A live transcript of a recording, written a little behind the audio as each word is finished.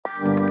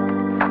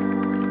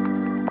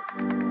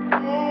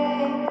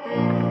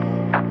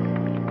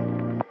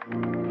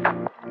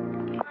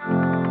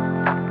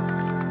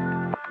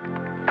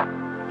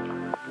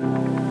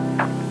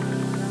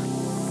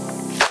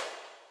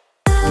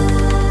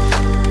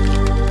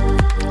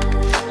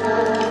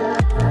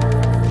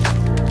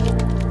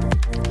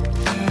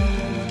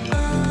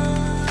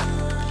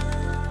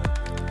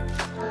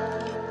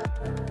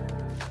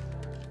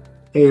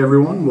Hey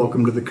everyone,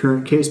 welcome to the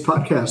Current Case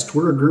Podcast.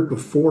 We're a group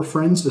of 4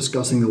 friends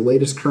discussing the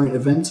latest current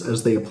events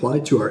as they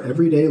apply to our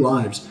everyday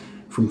lives.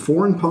 From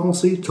foreign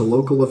policy to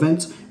local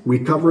events, we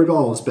cover it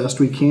all as best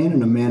we can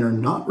in a manner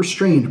not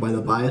restrained by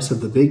the bias of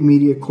the big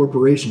media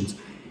corporations.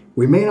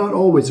 We may not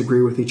always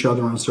agree with each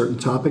other on certain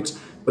topics,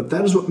 but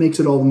that is what makes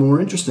it all the more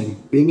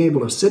interesting. Being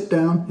able to sit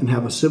down and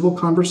have a civil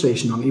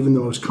conversation on even the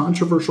most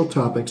controversial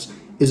topics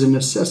is a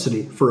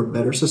necessity for a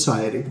better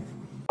society.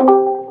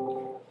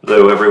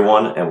 Hello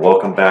everyone, and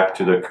welcome back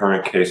to the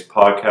Current Case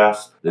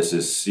Podcast. This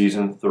is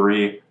Season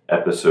 3,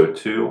 Episode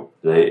 2.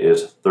 Today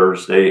is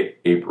Thursday,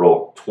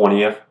 April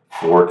 20th,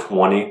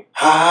 4/20.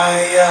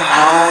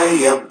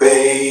 Hiya,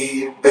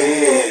 baby.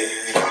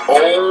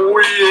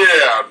 Oh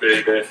yeah,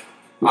 baby.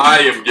 I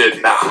am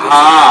getting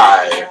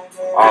high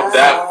off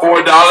that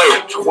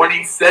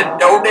 $4.20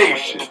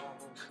 donation.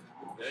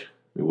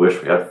 We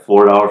wish we had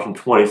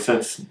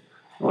 $4.20.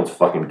 No one's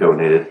fucking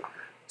donated.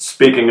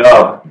 Speaking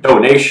of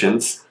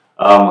donations,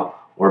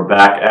 we're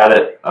back at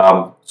it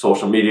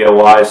social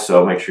media-wise,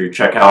 so make sure you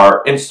check out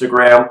our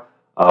Instagram.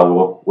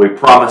 We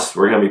promise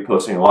we're going to be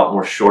posting a lot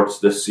more shorts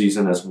this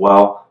season as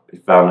well.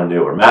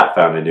 Matt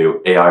found a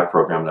new AI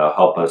program that'll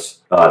help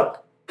us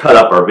cut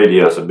up our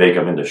videos and make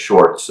them into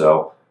shorts,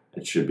 so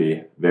it should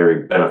be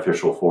very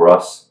beneficial for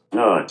us.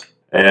 Good.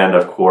 And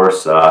of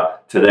course,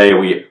 today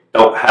we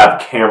don't have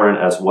Cameron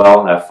as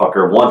well. That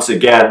fucker once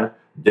again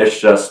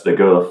ditched us to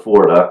go to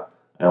Florida.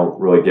 I don't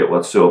really get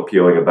what's so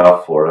appealing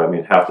about Florida. I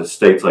mean, half the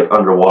state's like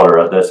underwater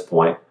at this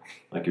point.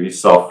 Like if you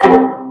saw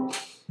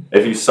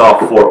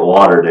Fort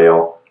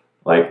Lauderdale,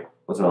 like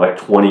wasn't it like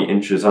 20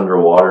 inches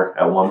underwater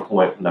at one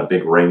point in that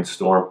big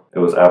rainstorm? It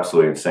was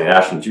absolutely insane.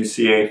 Ashton, did you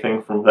see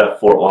anything from that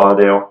Fort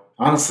Lauderdale?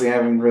 Honestly, I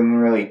haven't been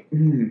really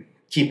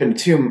keeping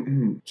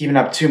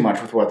up too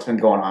much with what's been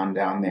going on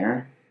down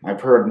there.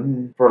 I've heard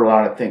a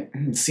lot of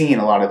things, seen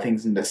a lot of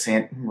things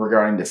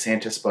regarding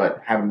DeSantis,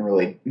 but haven't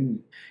really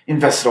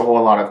invested a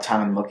whole lot of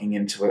time in looking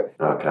into it.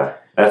 Okay,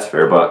 that's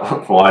fair. But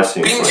from what I've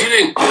seen,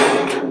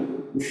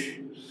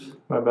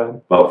 My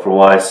bad. But from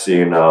what I've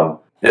seen,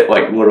 it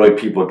like literally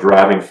people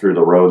driving through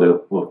the road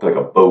that looked like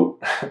a boat.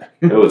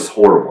 It was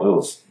horrible. It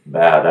was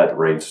bad, that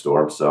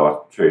rainstorm. So I'm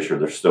pretty sure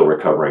they're still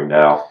recovering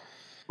now.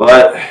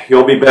 But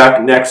he'll be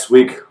back next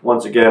week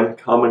once again.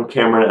 Coming,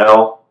 Cameron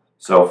L.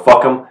 So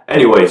fuck him.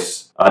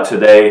 Anyways,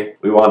 today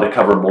we wanted to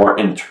cover more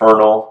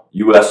internal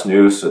U.S.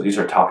 news. So these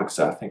are topics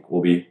that I think will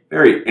be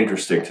very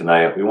interesting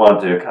tonight. We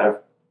wanted to kind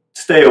of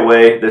stay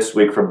away this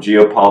week from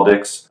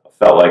geopolitics. I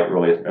felt like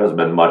really there hasn't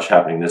been much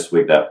happening this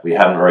week that we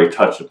haven't already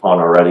touched upon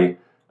already.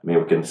 I mean,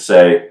 we can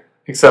say...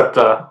 Except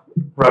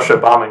Russia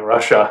bombing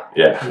Russia.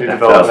 Yeah, New that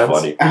was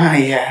funny.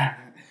 Yeah.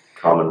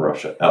 Common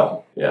Russia.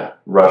 Oh, yeah.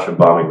 Russia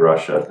bombing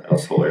Russia. That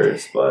was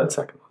hilarious, but...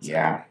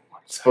 Yeah.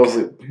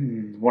 Supposedly,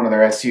 one of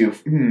their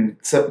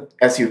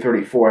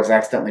Su-34s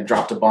accidentally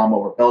dropped a bomb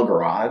over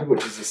Belgorod,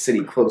 which is a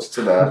city close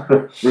to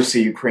the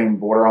Russia-Ukraine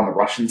border on the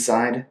Russian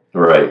side.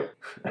 Right.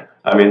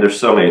 I mean, there's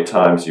so many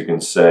times you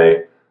can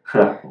say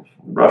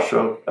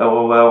Russia,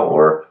 LOL,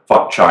 or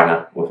fuck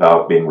China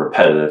without being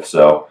repetitive.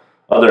 So,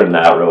 other than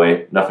that,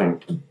 really,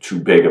 nothing too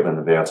big of an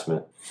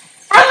advancement.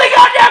 Friendly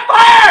goddamn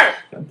fire!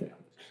 God damn.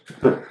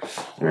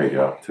 There you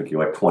go. Took you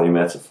like 20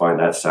 minutes to find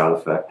that sound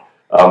effect.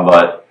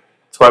 But...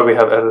 That's why we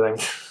have editing.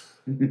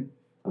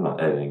 I'm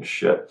not editing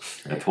shit.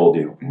 I told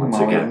you once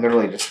again.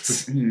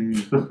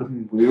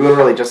 We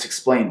literally just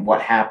explained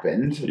what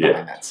happened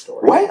behind that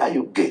story. Why are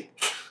you gay?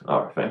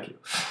 All right, thank you.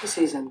 Who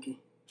says I'm gay?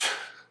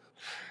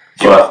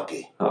 But,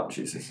 oh,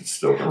 Jesus, it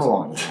still How doesn't.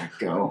 long did that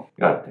go?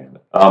 God damn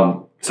it.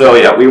 So,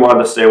 yeah, we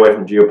wanted to stay away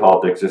from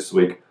geopolitics this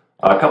week.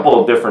 A couple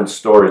of different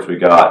stories we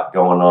got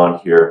going on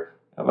here.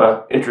 Have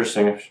a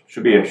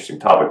should be an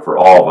interesting topic for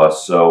all of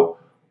us. So,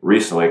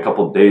 recently, a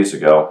couple of days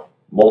ago,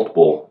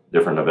 multiple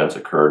different events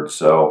occurred.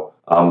 So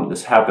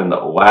this happened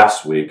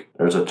last week.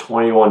 There's a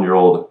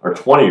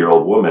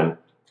 20-year-old woman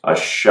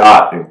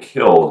shot and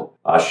killed.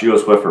 She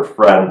was with her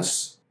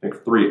friends, I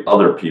think 3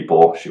 other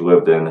people. She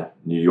lived in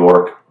New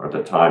York, or at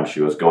the time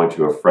she was going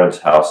to a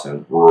friend's house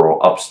in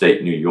rural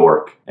upstate New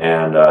York.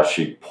 And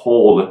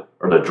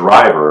the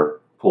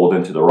driver pulled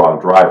into the wrong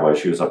driveway.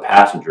 She was a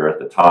passenger at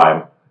the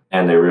time.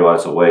 And they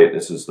realized, oh wait,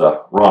 this is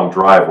the wrong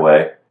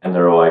driveway. And they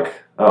were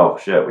like, oh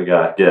shit, we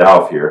gotta get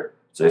out of here.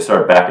 So they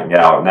started backing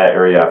out. In that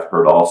area, I've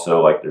heard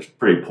also, like, there's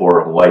pretty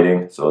poor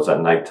lighting, so it's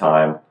at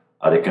nighttime.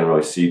 They couldn't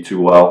really see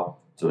too well.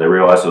 So they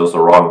realized it was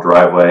the wrong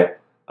driveway.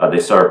 They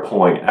started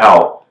pulling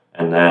out,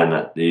 and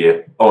then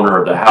the owner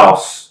of the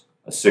house,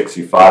 a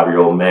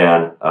 65-year-old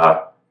man,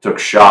 took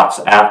shots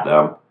at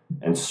them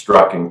and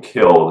struck and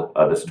killed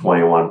this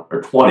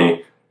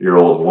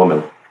 20-year-old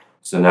woman.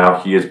 So now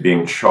he is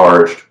being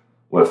charged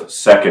with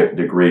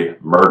second-degree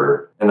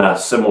murder. In a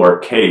similar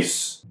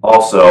case,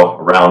 also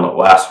around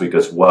last week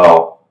as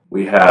well,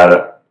 we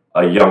had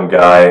a young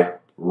guy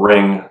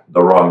ring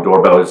the wrong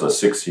doorbell. He's a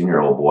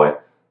 16-year-old boy.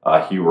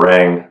 He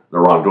rang the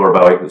wrong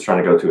doorbell. He was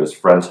trying to go to his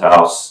friend's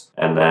house,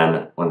 and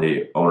then when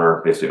the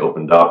owner basically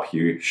opened up,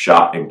 he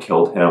shot and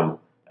killed him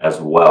as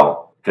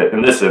well.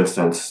 In this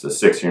instance, the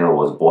 16-year-old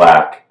was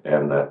black,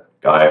 and the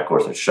guy, of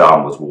course, that shot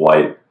him was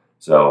white.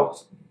 So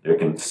you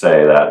can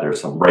say that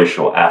there's some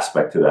racial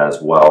aspect to that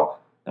as well.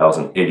 That was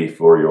an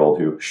 84-year-old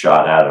who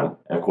shot at him.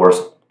 And of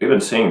course, we've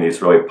been seeing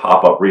these really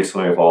pop up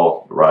recently with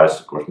all the rise.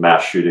 Of course,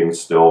 mass shootings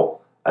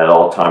still at an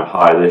all-time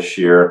high this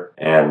year.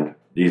 And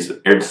these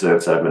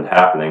incidents that have been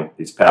happening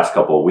these past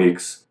couple of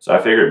weeks. So I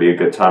figured it'd be a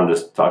good time to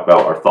just talk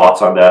about our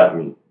thoughts on that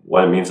and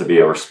what it means to be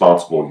a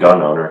responsible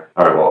gun owner.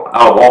 All right, well,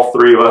 out of all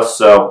three of us,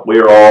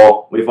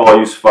 we've all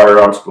used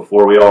firearms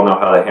before. We all know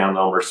how to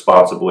handle them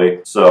responsibly.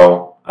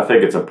 So I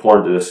think it's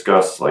important to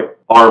discuss like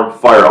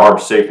firearm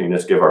safety and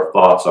just give our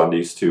thoughts on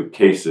these two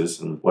cases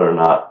and whether or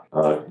not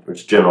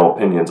there's general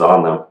opinions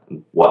on them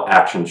and what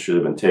actions should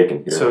have been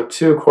taken here. So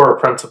 2 core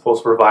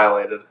principles were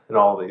violated in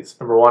all of these.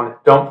 Number 1,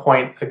 don't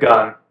point a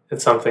gun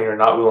at something you're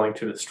not willing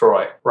to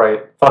destroy,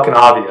 right? Fucking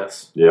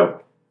obvious.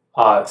 Yep.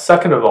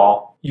 Second of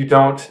all, you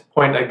don't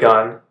point a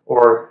gun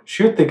or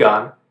shoot the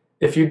gun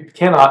if you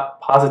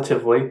cannot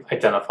positively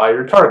identify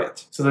your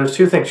target. So there's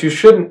 2 things. You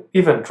shouldn't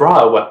even draw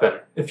a weapon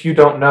if you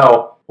don't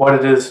know what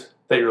it is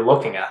that you're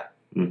looking at.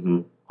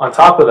 Mm-hmm. On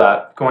top of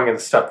that, going a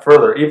step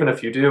further, even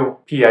if you do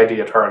PID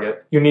a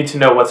target, you need to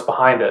know what's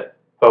behind it,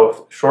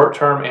 both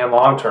short-term and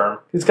long-term.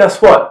 Because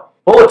guess what?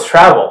 Bullets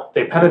travel.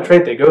 They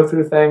penetrate, they go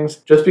through things.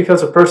 Just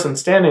because a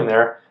person's standing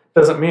there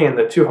doesn't mean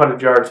that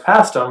 200 yards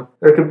past them,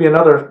 there could be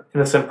another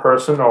innocent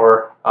person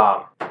or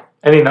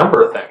any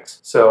number of things.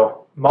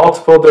 So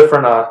multiple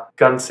different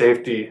gun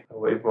safety,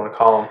 what do you want to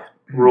call them,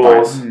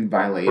 rules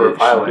Violated.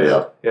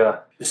 Yeah.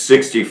 The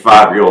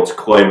 65-year-old's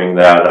claiming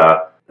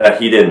that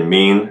he didn't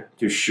mean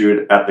to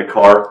shoot at the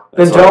car.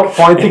 Then It's don't like-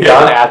 point the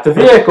gun at the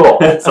vehicle.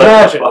 It's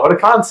Imagine, like- what a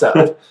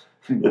concept.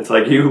 It's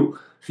like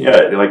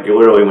like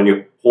literally when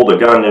you hold a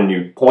gun and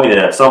you point it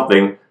at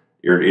something,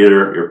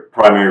 your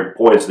primary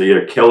point is to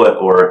either kill it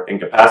or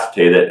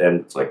incapacitate it.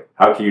 And it's like,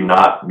 how can you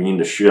not mean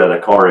to shoot at a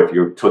car if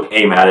you took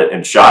aim at it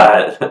and shot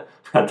at it?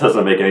 That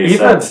doesn't make any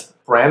sense. Even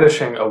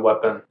brandishing a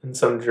weapon in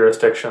some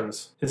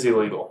jurisdictions is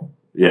illegal.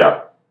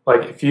 Yeah,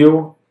 Like if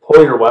you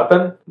pull your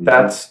weapon,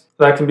 that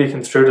can be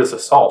construed as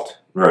assault.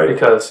 right.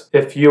 Because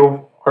if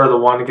you are the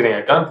one getting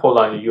a gun pulled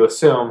on you, you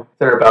assume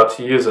they're about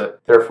to use it.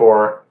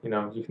 Therefore,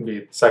 you can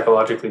be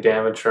psychologically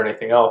damaged or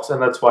anything else.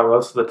 And that's why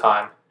most of the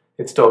time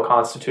it's still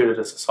constituted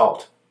as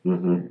assault.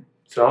 Mm-hmm.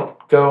 So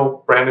don't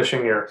go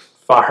brandishing your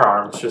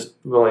firearms just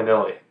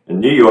willy-nilly. And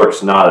New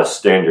York's not a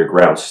stand your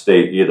ground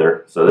state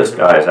either, so this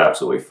guy is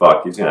absolutely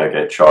fucked. He's going to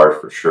get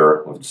charged for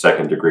sure with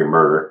second-degree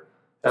murder.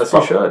 As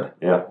he should.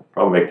 Yeah,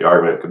 probably make the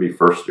argument it could be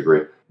first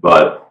degree.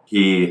 But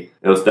it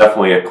was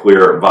definitely a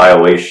clear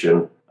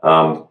violation.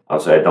 I'll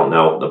say I don't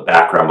know the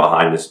background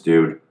behind this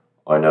dude.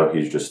 I know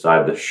he's just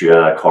decided to shoot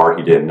at a car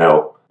he didn't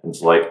know. And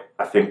it's like,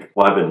 I think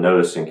what I've been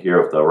noticing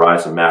here with the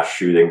rise of mass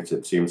shootings,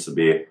 it seems to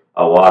be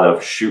a lot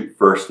of shoot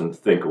first and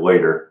think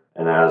later.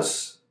 And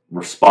as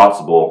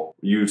responsible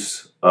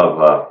use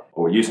of,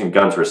 or using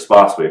guns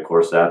responsibly, of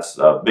course, that's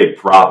a big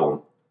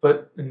problem.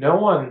 But no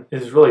one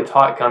is really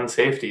taught gun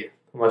safety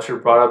unless you're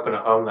brought up in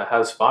a home that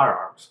has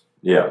firearms.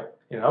 Yeah.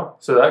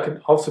 So that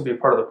could also be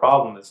part of the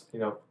problem is,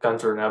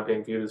 guns are now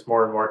being viewed as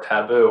more and more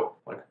taboo.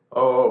 Like,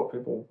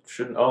 people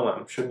shouldn't own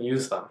them, shouldn't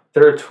use them.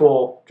 They're a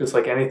tool just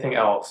like anything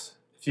else.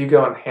 If you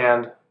go and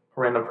hand a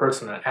random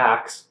person an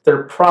axe,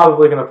 they're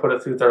probably going to put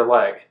it through their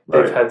leg.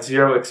 Right. They've had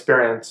zero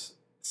experience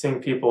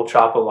seeing people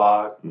chop a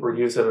log or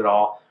use it at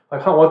all.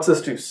 Like, what's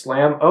this do?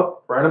 Slam,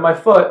 right in my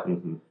foot.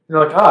 Mm-hmm.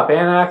 You're like,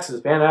 ban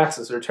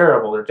axes, they're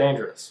terrible, they're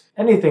dangerous.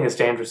 Anything is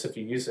dangerous if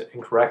you use it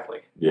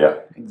incorrectly. Yeah.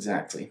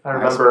 Exactly. I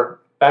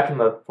remember back in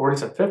the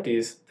 40s and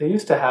 50s, they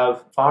used to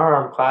have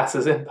firearm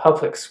classes in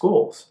public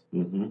schools.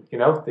 Mm-hmm.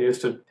 They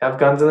used to have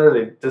guns in there,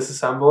 they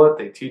disassemble it,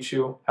 they teach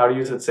you how to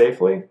use it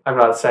safely. I'm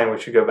not saying we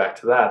should go back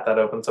to that. That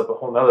opens up a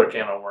whole other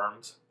can of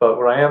worms. But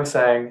what I am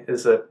saying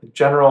is that the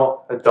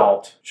general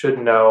adult should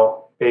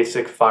know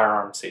basic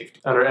firearm safety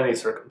under any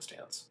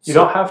circumstance. You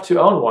don't have to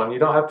own one, you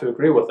don't have to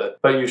agree with it,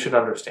 but you should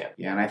understand.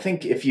 Yeah, and I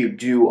think if you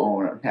do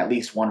own at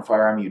least one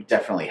firearm, you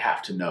definitely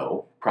have to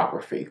know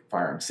proper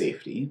firearm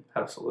safety.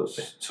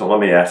 Absolutely. So let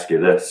me ask you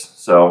this.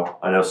 So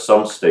I know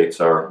some states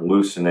are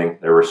loosening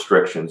their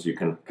restrictions. You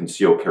can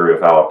conceal carry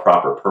without a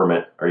proper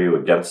permit. Are you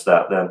against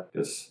that then?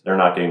 Because they're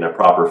not getting the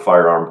proper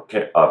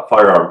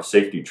firearm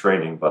safety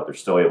training, but they're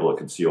still able to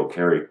conceal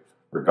carry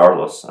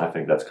regardless. I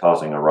think that's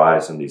causing a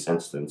rise in these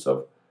instances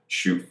of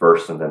shoot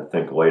first and then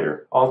think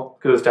later. All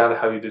goes down to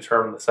how you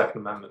determine the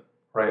Second Amendment,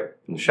 right?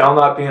 Shall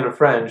not be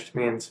infringed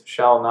means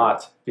shall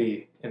not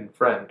be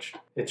infringed.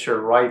 It's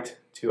your right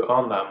to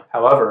own them.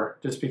 However,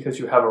 just because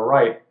you have a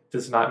right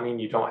does not mean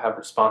you don't have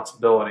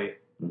responsibility.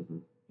 Mm-hmm.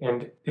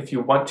 And if you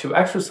want to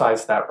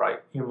exercise that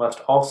right, you must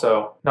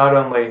also not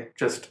only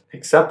just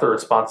accept the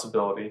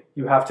responsibility,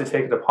 you have to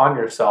take it upon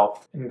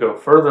yourself and go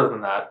further than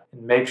that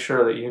and make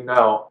sure that you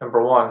know,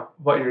 number one,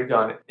 what your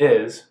gun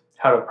is,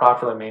 how to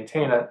properly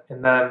maintain it,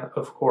 and then,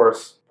 of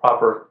course,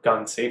 proper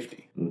gun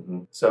safety.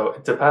 Mm-hmm. So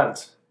it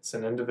depends. It's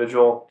an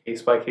individual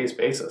case-by-case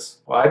basis.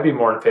 What I'd be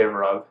more in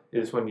favor of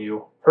is when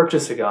you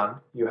purchase a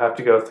gun, you have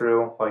to go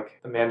through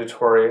like the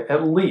mandatory,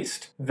 at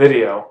least,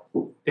 video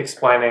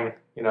explaining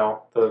you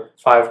know, the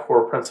 5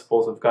 core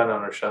principles of gun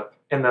ownership,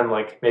 and then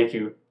like make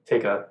you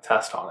take a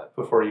test on it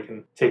before you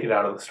can take it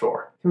out of the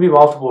store. It can be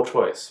multiple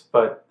choice,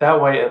 but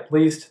that way at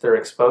least they're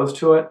exposed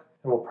to it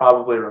and will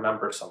probably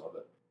remember some of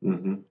it.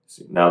 Mm-hmm.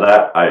 Now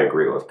that I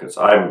agree with, because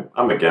I'm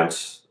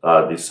against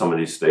some of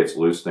these states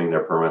loosening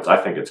their permits. I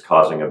think it's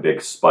causing a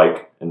big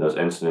spike in those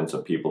incidents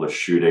of people just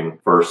shooting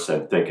first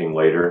and thinking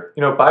later.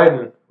 You know,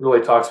 Biden really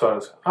talks about it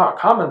as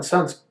common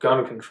sense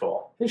gun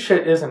control. This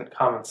shit isn't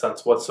common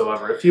sense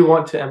whatsoever. If you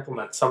want to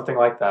implement something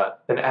like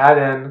that, then add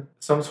in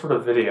some sort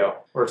of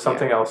video or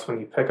something else when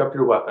you pick up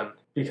your weapon,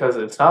 because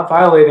it's not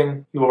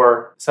violating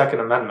your Second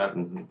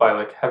Amendment by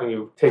like having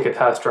you take a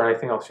test or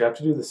anything else. You have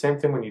to do the same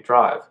thing when you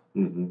drive.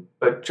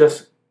 But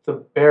just the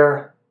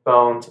bare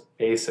bones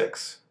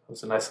basics. It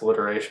was a nice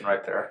alliteration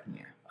right there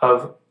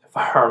of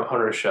firearm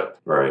ownership.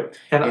 Right.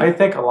 And I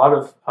think a lot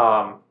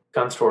of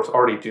gun stores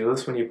already do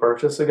this when you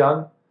purchase a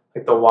gun.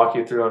 Like they'll walk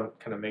you through and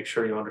kind of make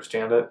sure you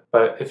understand it.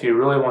 But if you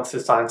really want to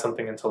sign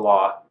something into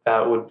law,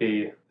 that would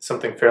be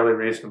something fairly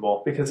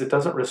reasonable, because it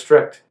doesn't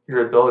restrict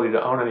your ability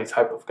to own any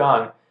type of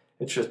gun.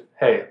 It's just,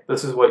 hey,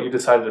 this is what you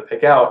decided to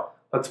pick out.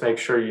 Let's make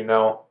sure you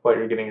know what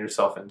you're getting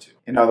yourself into.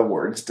 In other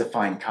words,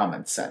 define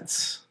common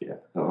sense. Yeah.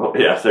 Oh,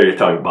 yeah, so you're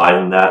telling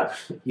Biden that?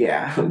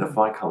 Yeah.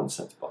 Define common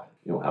sense, Biden.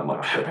 You don't have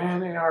much.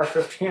 Banning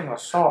AR-15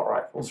 assault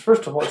rifles.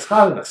 First of all, it's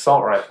not an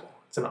assault rifle.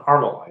 It's an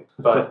Armalite.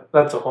 But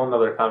that's a whole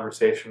nother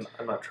conversation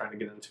I'm not trying to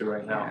get into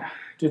right now. Yeah.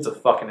 Dude's a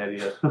fucking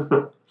idiot.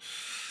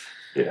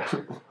 Yeah.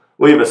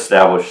 We've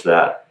established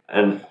that.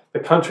 And the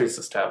country's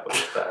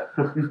established that.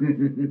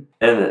 And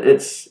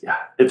it's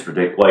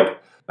ridiculous. Like,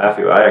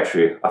 Matthew,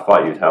 I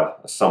thought you'd have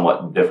a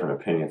somewhat different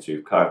opinion, so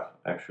you've kind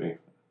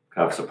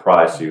of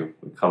surprised you.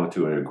 We come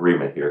to an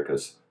agreement here,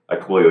 because I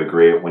completely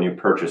agree. When you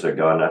purchase a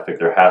gun, I think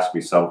there has to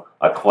be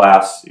a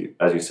class,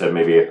 as you said,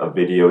 maybe a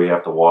video you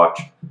have to watch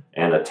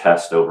and a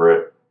test over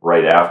it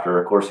right after.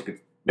 Of course, you could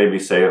maybe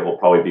say it will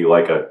probably be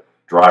like a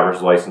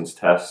driver's license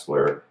test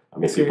where, I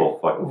mean, people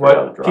fucking forget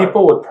how to drive.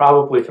 People would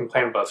probably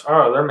complain about,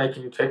 they're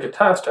making you take a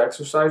test to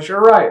exercise your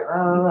right.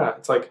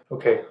 It's like,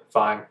 okay,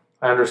 fine.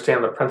 I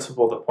understand the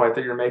principle, the point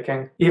that you're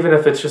making. Even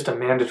if it's just a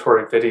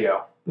mandatory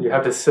video, you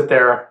have to sit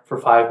there for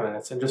 5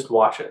 minutes and just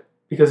watch it.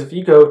 Because if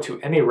you go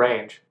to any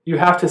range, you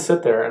have to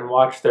sit there and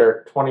watch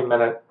their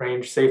 20-minute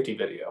range safety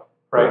video,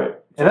 right?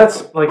 And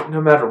that's like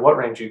no matter what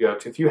range you go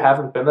to. If you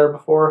haven't been there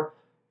before,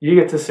 you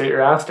get to sit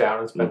your ass down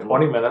and spend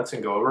 20 minutes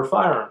and go over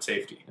firearm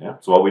safety. Yeah,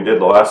 that's what we did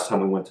the last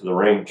time we went to the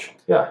range.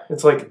 Yeah,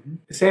 it's like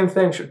the same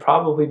thing should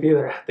probably be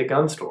there at the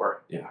gun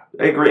store. Yeah,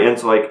 I agree. And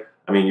it's like,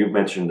 I mean, you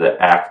mentioned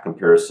the axe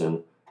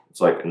comparison. It's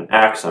like an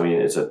axe, I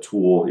mean, it's a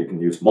tool you can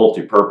use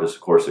multi-purpose.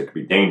 Of course, it could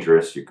be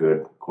dangerous. You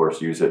could, of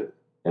course, use it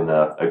in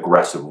an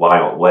aggressive,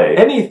 violent way.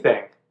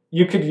 Anything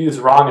you could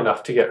use wrong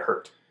enough to get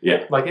hurt.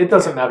 Yeah. Like, it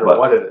doesn't matter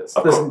what it is.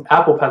 This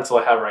Apple Pencil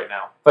I have right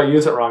now, if I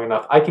use it wrong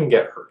enough, I can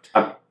get hurt.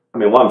 I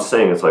mean, what I'm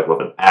saying is, like,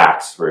 with an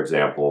axe, for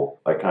example,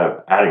 like, kind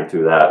of adding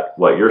to that,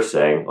 what you're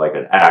saying, like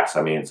an axe,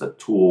 I mean, it's a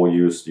tool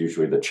used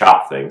usually to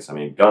chop things. I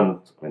mean, the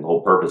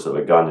whole purpose of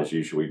a gun is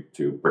usually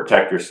to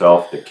protect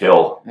yourself, to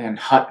kill. And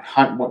hunt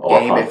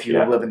game if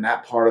you live in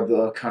that part of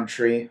the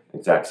country.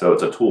 Exactly. So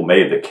it's a tool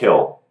made to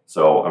kill.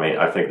 So, I mean,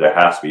 I think there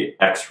has to be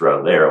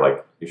extra there.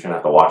 Like, you shouldn't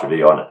have to watch a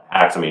video on an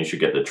axe. I mean, you should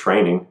get the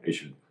training. You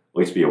should at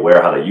least be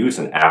aware how to use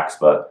an axe.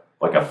 But,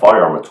 like, a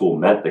firearm, a tool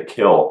meant to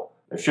kill,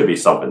 there should be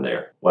something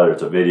there. Whether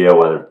it's a video,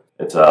 whether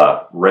it's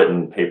a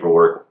written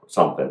paperwork,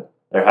 something.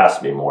 There has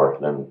to be more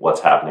than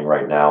what's happening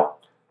right now.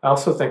 I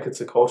also think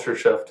it's a culture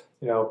shift.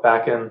 You know,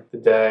 back in the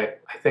day,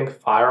 I think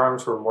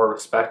firearms were more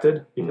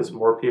respected because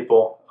more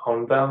people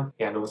owned them,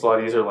 and it was a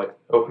lot easier, like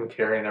open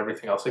carry and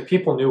everything else. Like,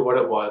 people knew what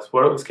it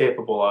was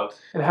capable of,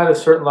 and had a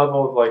certain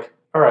level of like,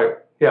 all right,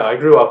 yeah, I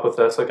grew up with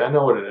this. Like, I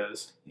know what it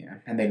is. Yeah,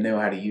 and they know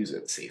how to use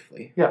it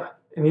safely. Yeah.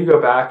 And you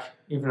go back,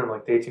 even in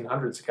like the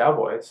 1800s, the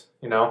cowboys,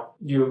 you know,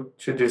 you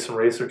should do some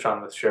research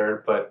on this,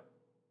 Jared, but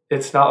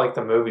it's not like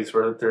the movies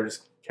where they're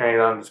just carrying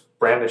it on, just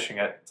brandishing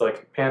it. It's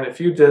like, man, if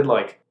you did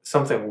like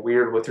something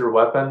weird with your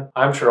weapon,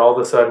 I'm sure all of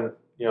a sudden,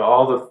 you know,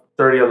 all the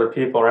 30 other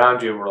people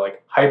around you were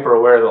like hyper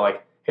aware that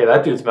like, hey,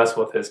 that dude's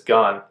messing with his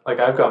gun. Like,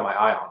 I've got my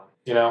eye on him,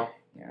 you know?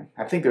 Yeah.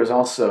 I think there's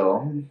also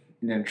an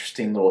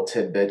interesting little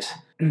tidbit.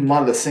 A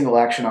lot of the single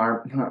action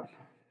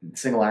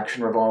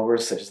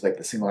revolvers, such as like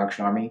the single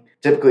action army,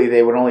 typically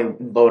they would only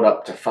load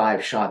up to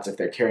 5 shots if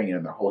they're carrying it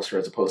in their holster,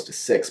 as opposed to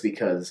 6,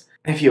 because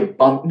if you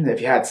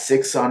had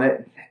 6 on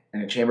it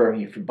in a chamber,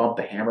 if you bump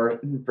the hammer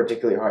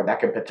particularly hard, that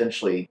could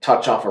potentially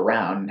touch off a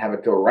round and have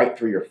it go right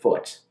through your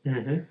foot.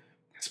 I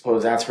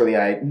suppose that's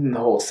where the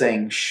whole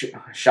saying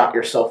shot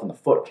yourself in the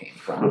foot came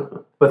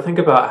from. But think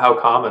about how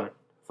common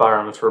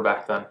firearms were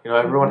back then. You know,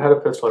 everyone had a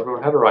pistol,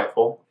 everyone had a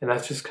rifle, and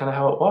that's just kind of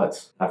how it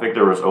was. I think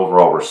there was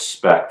overall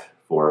respect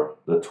for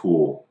the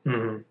tool.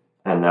 And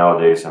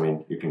nowadays, I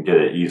mean, you can get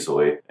it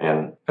easily.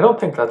 And I don't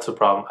think that's a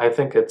problem. I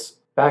think it's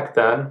back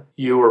then,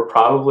 you were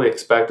probably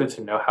expected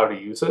to know how to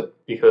use it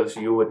because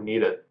you would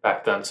need it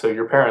back then. So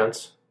your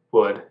parents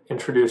would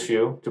introduce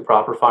you to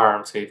proper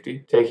firearm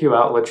safety, take you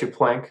out, let you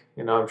plink.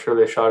 You know, I'm sure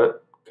they shot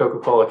it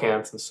Coca-Cola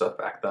cans and stuff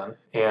back then,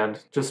 and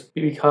just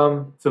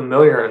become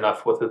familiar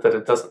enough with it that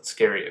it doesn't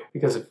scare you.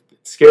 Because if it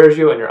scares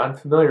you and you're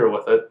unfamiliar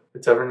with it,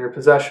 it's ever in your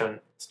possession,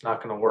 it's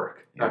not going to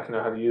work. You're not going to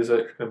know how to use it,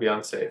 you're going to be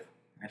unsafe.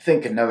 I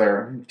think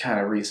another kind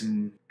of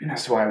reason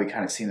as to why we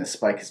kind of seen this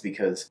spike is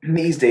because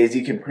these days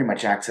you can pretty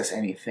much access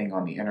anything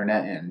on the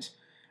internet, and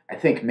I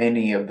think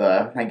many of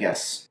the, I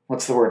guess,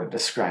 what's the word to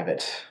describe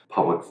it?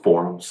 Public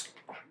forums.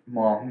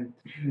 Well,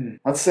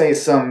 let's say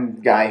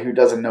some guy who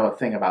doesn't know a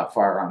thing about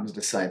firearms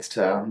decides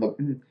to look,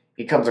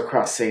 he comes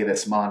across, say,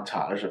 this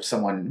montage of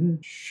someone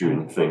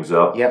Shooting things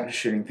up. Yep,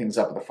 shooting things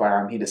up with a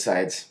firearm. He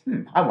decides,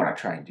 I want to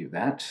try and do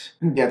that.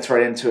 Gets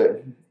right into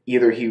it.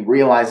 Either he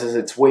realizes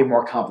it's way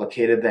more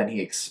complicated than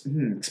he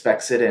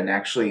expects it and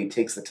actually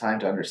takes the time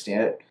to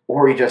understand it,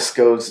 or he just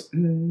goes,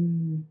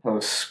 oh,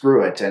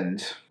 screw it,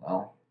 and,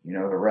 well, you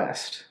know the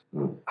rest.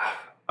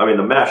 I mean,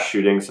 the mass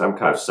shootings, I'm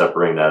kind of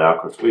separating that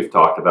out because we've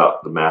talked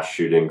about the mass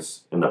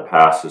shootings in the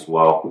past as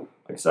well.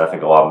 Like I said, I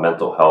think a lot of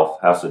mental health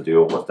has to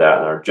do with that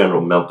and our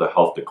general mental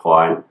health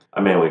decline.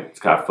 I mainly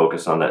kind of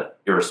focus on that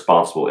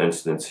irresponsible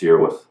incidents here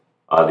with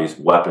these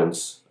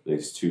weapons,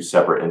 these two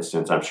separate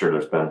incidents. I'm sure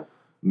there's been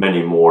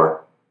many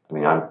more. I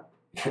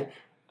mean,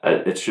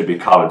 it should be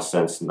common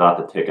sense not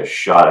to take a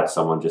shot at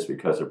someone just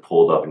because they're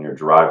pulled up in your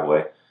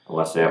driveway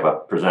unless they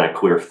have present a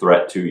clear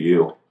threat to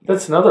you.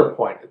 That's another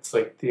point. It's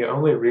like the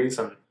only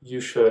reason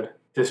you should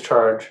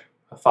discharge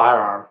a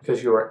firearm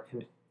because you are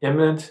in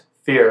imminent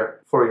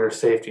fear for your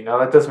safety. Now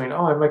that doesn't mean,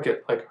 I might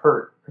get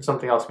hurt or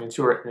something else. It means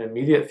you are in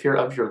immediate fear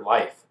of your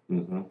life.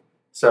 Mm-hmm.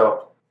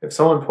 So if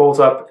someone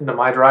pulls up into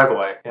my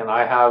driveway and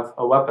I have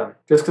a weapon,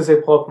 just because they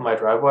pull up in my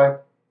driveway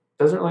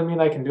doesn't really mean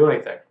I can do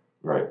anything.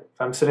 Right.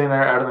 If I'm sitting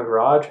there out in the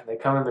garage and they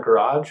come in the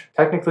garage,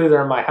 technically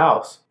they're in my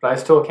house, but I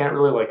still can't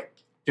really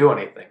do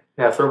anything.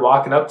 Yeah, if they're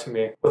walking up to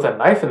me with a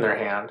knife in their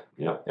hand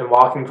and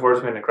walking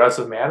towards me in an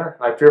aggressive manner,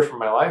 and I fear for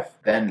my life,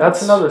 then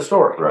that's another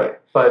story. Right.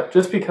 But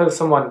just because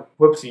someone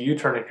whips a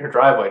U-turn in your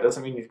driveway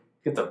doesn't mean you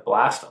get to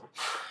blast them.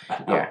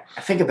 Yeah,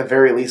 I think at the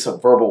very least a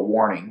verbal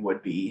warning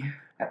would be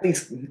at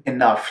least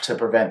enough to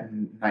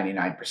prevent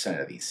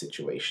 99% of these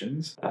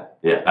situations.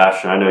 Yeah,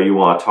 Ashton, I know you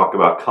want to talk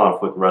about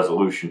conflict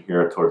resolution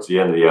here towards the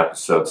end of the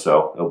episode,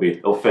 so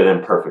it'll fit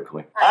in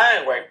perfectly.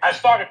 Anyway, I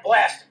started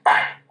blasting.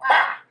 Bang,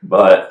 bang.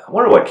 But I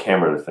wonder what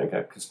camera to think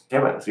of, because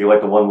damn it, see, the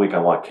 1 week I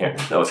want Cam.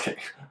 No, I was kidding.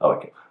 Oh,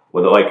 okay.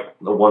 Well,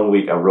 the 1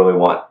 week I really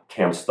want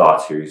Cam's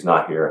thoughts here. He's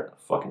not here.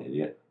 Fucking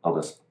idiot.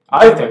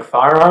 I think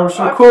firearms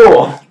are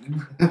cool.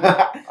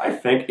 I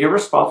think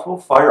irresponsible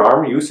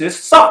firearm uses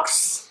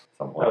sucks.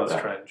 That was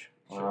cringe.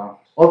 Well,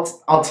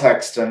 I'll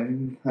text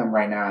him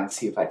right now and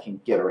see if I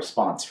can get a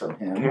response from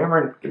him.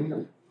 Cameron, give me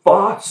your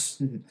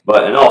thoughts.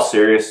 But in all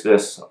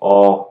seriousness,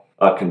 all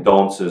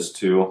condolences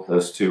to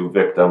those two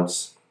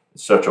victims.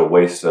 It's such a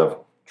waste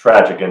of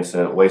tragic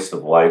incident, waste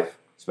of life,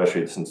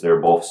 especially since they were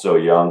both so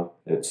young.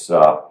 It's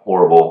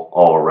horrible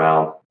all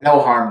around. No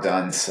harm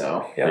done,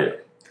 so. Yeah.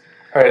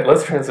 All right,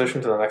 let's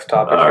transition to the next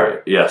topic. All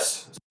right,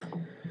 yes.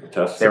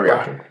 Test. There we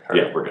are.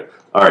 Yeah, we're good.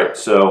 All right,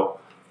 so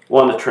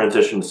wanted to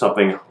transition to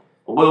something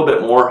a little bit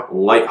more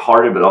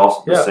lighthearted, but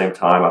also at the same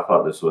time, I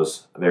thought this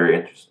was very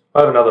interesting. I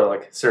have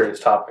another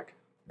serious topic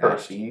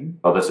first.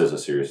 Oh, this is a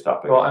serious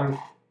topic. Well,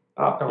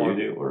 you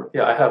do? Or?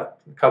 Yeah, I have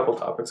a couple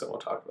topics I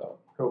want to talk about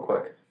real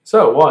quick.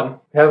 So, one,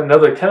 we have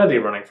another Kennedy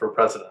running for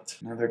president.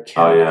 Another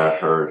Kennedy. Oh, yeah, I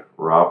heard.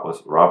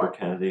 Robert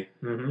Kennedy?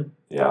 Mm-hmm.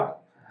 Yeah.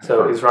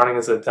 So, he's running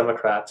as a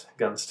Democrat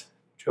against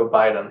Joe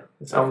Biden,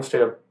 his home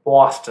state of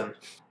Boston,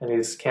 and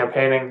he's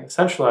campaigning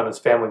essentially on his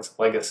family's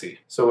legacy.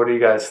 So what do you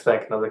guys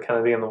think? Another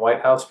Kennedy in the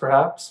White House,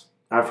 perhaps?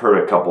 I've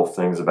heard a couple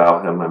things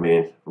about him. I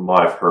mean, from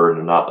what I've heard,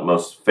 they're not the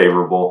most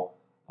favorable.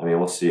 I mean,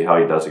 we'll see how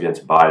he does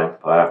against Biden,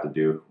 but I have to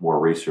do more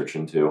research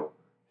into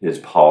his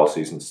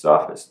policies and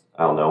stuff.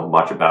 I don't know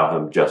much about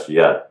him just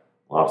yet.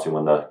 Obviously,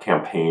 when the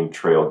campaign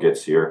trail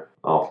gets here,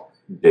 I'll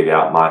dig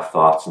out my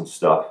thoughts and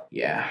stuff.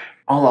 Yeah.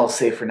 All I'll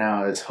say for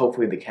now is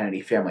hopefully the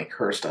Kennedy family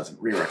curse doesn't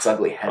rear its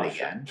ugly head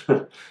again.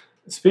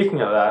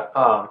 Speaking of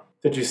that,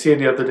 did you see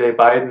the other day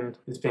Biden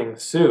is being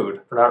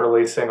sued for not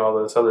releasing all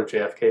those other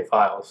JFK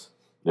files?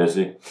 Is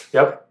he?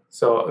 Yep.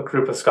 So a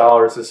group of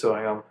scholars is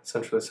suing him,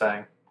 essentially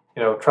saying,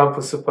 Trump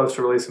was supposed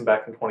to release them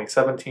back in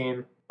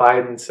 2017.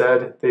 Biden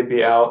said they'd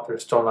be out. They're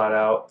still not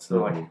out.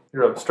 So,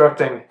 you're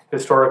obstructing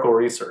historical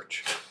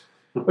research,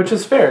 which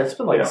is fair. It's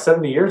been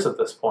 70 years at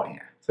this point.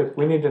 It's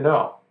we need to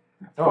know.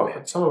 No,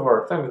 but some of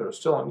our things are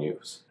still in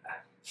use.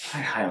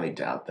 I highly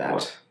doubt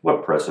that.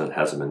 What president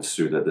hasn't been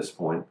sued at this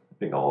point? I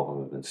think all of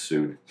them have been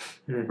sued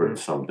for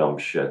some dumb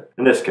shit.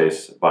 In this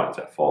case, Biden's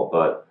at fault,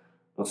 but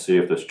let's see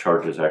if this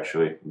charges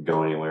actually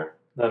go anywhere.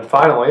 Then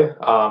finally,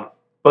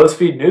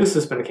 BuzzFeed News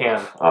has been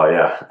canned. Oh,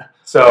 yeah.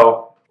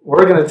 So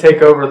we're going to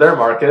take over their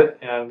market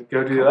and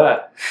go do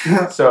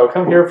that. So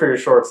come here for your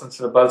shorts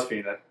instead of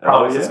BuzzFeed. I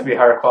promise it's going to be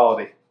higher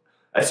quality.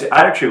 I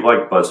actually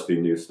like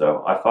BuzzFeed News,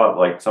 though. I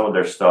thought some of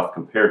their stuff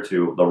compared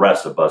to the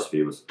rest of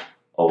BuzzFeed was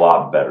a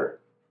lot better,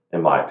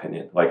 in my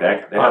opinion.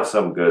 They had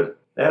some good...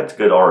 They had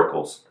good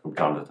articles from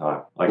time to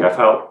time. I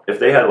felt if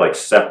they had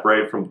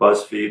separated from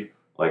BuzzFeed,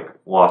 like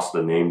lost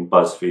the name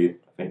BuzzFeed.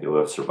 I think they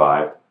would have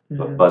survived.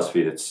 But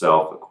BuzzFeed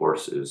itself, of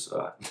course, is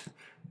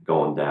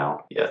going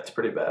down. Yeah, it's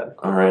pretty bad.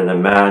 All right, and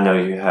then Matt, I know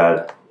you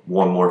had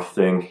one more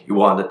thing you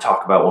wanted to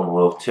talk about, one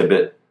little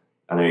tidbit.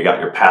 I know you got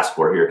your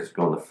passport here because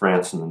you're going to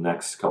France in the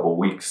next couple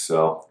weeks,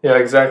 so... Yeah,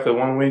 exactly.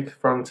 1 week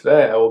from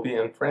today, I will be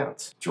in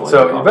France. Join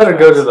so you better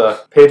go to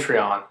the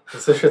Patreon,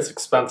 because this shit's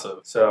expensive.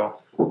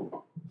 So,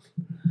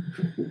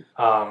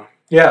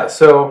 yeah,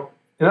 so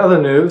in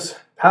other news,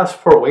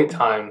 passport wait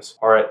times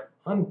are at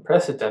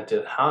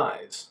unprecedented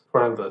highs,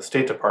 according to the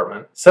State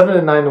Department. 7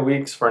 to 9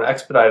 weeks for an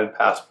expedited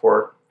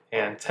passport,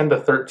 and 10 to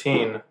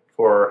 13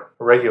 for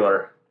a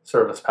regular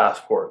service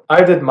passport.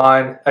 I did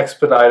mine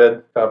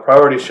expedited,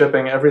 priority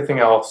shipping, everything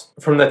else.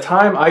 From the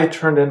time I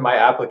turned in my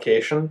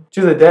application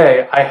to the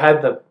day I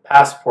had the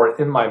passport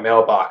in my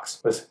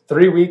mailbox was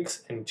 3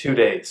 weeks and 2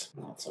 days.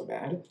 Not so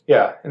bad.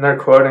 Yeah, and they're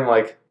quoting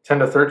like 10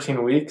 to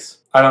 13 weeks.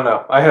 I don't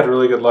know. I had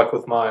really good luck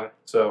with mine,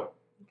 so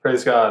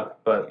praise God,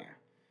 but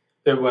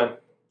it went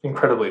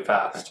incredibly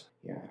fast.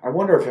 Yeah, I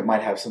wonder if it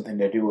might have something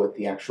to do with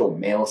the actual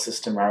mail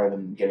system rather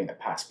than getting the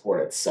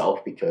passport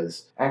itself,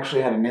 because I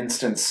actually had an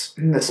instance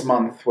this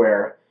month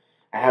where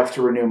I have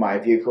to renew my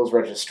vehicle's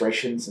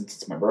registration since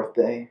it's my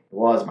birthday. It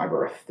was my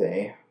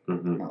birthday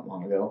not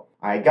long ago.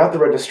 I got the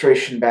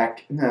registration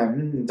back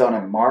done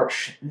in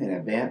March in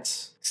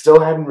advance.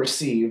 Still hadn't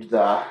received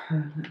the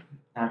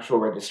actual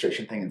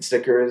registration thing and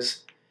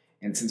stickers.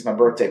 And since my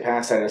birthday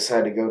passed, I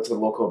decided to go to the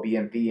local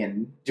BMV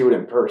and do it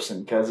in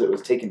person because it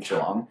was taking too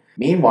long.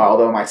 Meanwhile,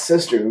 though, my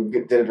sister, who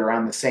did it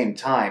around the same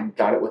time,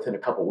 got it within a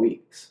couple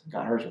weeks.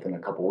 Got hers within a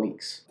couple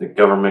weeks. The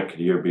government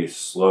could either be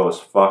slow as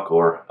fuck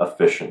or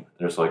efficient.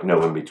 There's like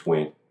no in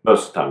between.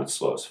 Most of the time it's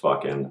slow as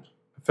fuck and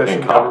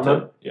Efficient incompetent.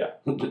 government?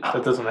 Yeah.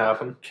 That doesn't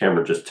happen.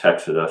 Cameron just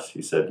texted us.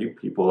 He said, "You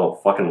people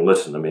don't fucking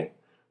listen to me."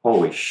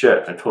 Holy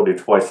shit, I told you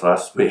twice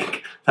last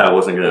week that I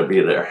wasn't going to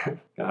be there.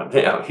 God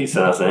damn, he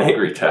sent us an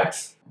angry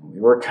text. We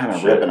were kind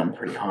of ripping them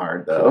pretty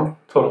hard, though.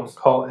 Told him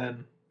call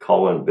in.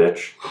 Call in,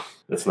 bitch.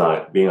 It's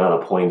not, being on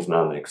a plane's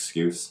not an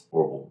excuse.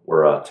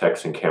 We're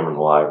texting Cameron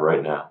live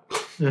right now.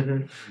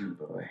 Oh,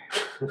 boy.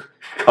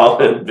 Call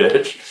in,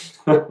 bitch.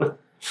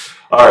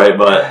 Alright,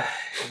 but...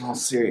 In all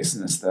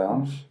seriousness,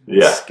 though,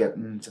 Yeah. let's get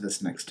into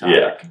this next topic.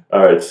 Yeah.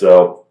 Alright,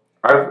 so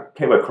I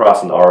came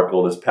across an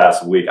article this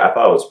past week. I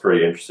thought it was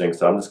pretty interesting,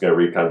 so I'm just going to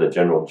read kind of the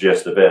general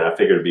gist of it, and I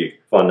figured it'd be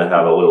fun to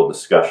have a little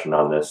discussion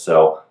on this.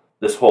 So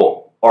this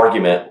whole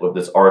argument with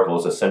this article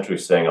is essentially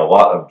saying a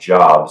lot of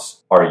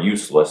jobs are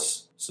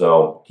useless.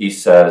 So he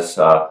says,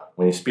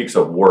 when he speaks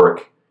of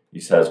work, he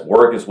says,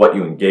 work is what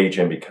you engage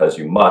in because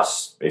you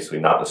must, basically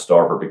not to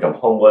starve or become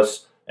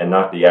homeless, and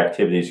not the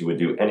activities you would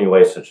do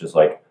anyway, such as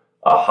like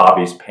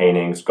hobbies,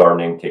 paintings,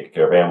 gardening, taking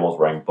care of animals,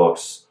 writing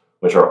books,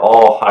 which are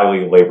all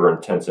highly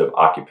labor-intensive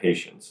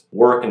occupations.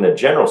 Work in the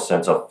general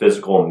sense of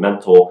physical and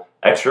mental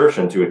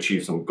exertion to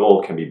achieve some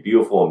goal can be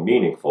beautiful and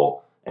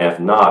meaningful, and if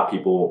not,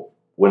 people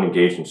wouldn't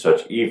engage in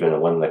such even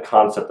when the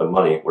concept of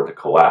money were to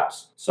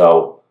collapse.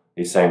 So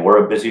he's saying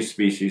we're a busy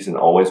species and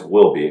always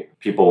will be.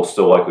 People will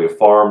still likely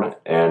farm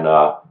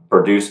and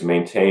produce,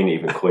 maintain,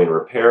 even clean and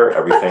repair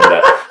everything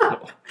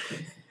that...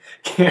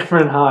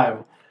 Cameron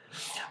Heim.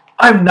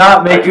 I'm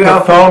not making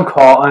a phone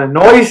call on a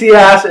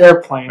noisy-ass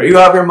airplane. Are you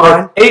out of your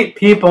mind? With 8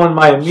 people in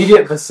my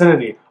immediate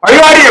vicinity. Are you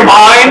out of your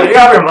mind? Are you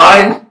out of your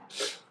mind?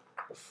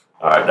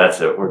 Alright, that's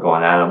it. We're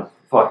going at him.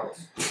 Fuck.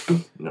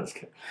 No, just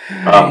kidding.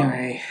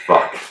 Anyway.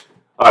 Fuck.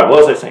 Alright,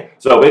 what was I saying?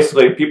 So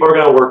basically, people are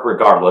going to work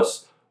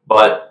regardless,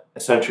 but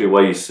essentially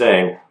what he's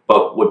saying,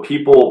 but would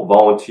people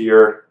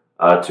volunteer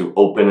to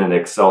open an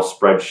Excel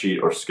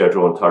spreadsheet or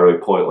schedule entirely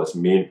pointless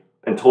meetings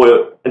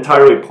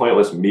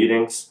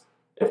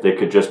if they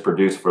could just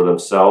produce for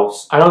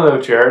themselves? I don't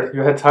know, Jared.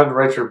 You had time to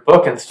write your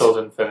book and still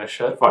didn't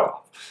finish it.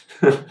 Fuck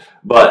off.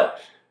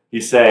 But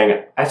he's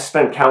saying, I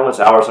spend countless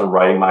hours on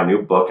writing my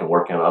new book and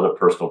working on other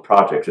personal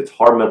projects. It's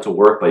hard mental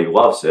work, but he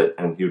loves it,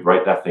 and he would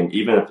write that thing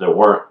even if there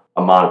weren't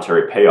a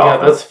monetary payoff. Yeah,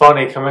 that's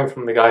funny coming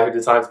from the guy who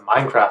designs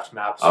Minecraft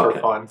maps for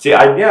fun. See,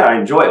 I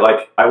enjoy it.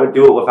 Like, I would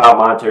do it without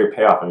monetary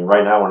payoff. I mean,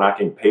 right now we're not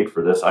getting paid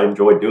for this. I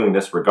enjoy doing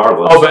this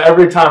regardless. Oh, but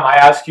every time I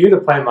ask you to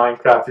play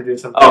Minecraft or do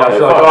something okay, else,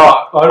 you're like,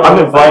 oh,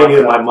 I'm inviting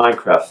you to my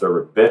Minecraft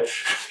server,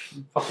 bitch.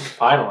 Fucking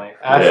finally.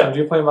 Ashton, do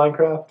you play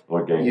Minecraft?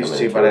 What game? Used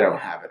to, but I don't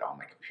have it on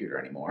my computer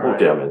anymore. We'll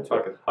get into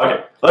Fuck it. it.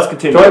 Okay, let's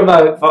continue. Join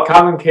the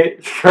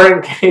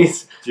current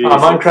case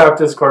Minecraft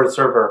Discord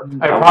server.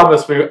 I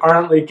promise we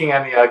aren't leaking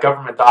any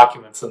government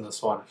documents in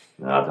this one.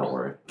 No, don't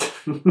worry.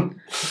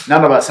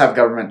 None of us have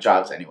government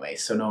jobs anyway,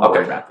 so don't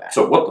worry about that.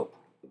 So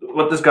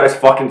what this guy's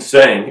fucking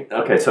saying,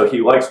 okay, so he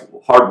likes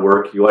hard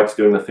work, he likes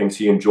doing the things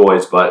he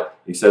enjoys, but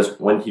he says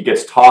when he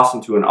gets tossed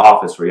into an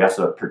office where he has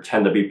to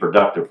pretend to be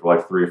productive for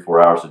like 3 or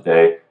 4 hours a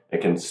day,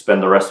 and can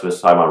spend the rest of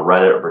his time on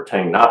Reddit or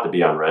pretending not to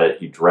be on Reddit,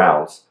 he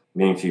drowns.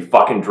 Means he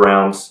fucking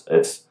drowns.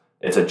 It's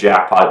a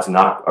jackpot. It's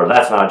not, or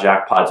that's not a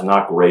jackpot. It's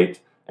not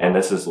great. And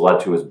this has led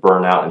to his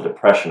burnout and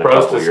depression a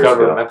couple years ago.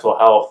 Discovered mental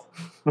health.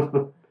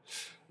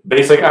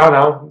 Basically, I don't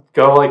know.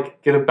 Go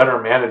like get a better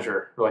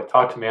manager or like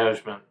talk to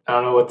management. I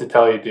don't know what to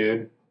tell you,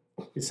 dude.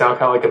 You sound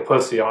kind of like a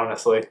pussy,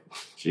 honestly.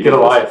 Jesus. Get a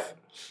life.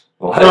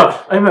 What?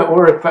 No, I'm at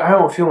work, but I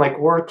don't feel like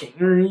working.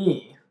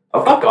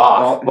 Oh, fuck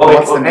off. Well,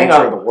 what's the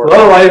nature of the work?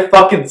 Low life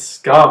fucking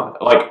scum.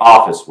 Like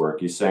office work.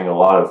 He's saying a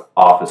lot of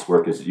office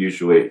work is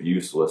usually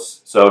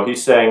useless. So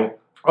he's saying,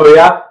 Oh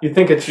yeah? You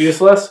think it's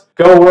useless?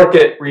 Go work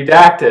at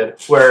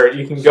Redacted, where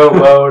you can go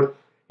load,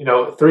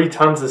 3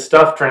 tons of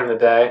stuff during the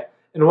day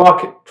and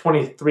walk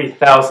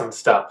 23,000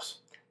 steps.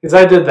 Because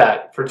I did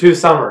that for 2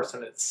 summers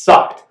and it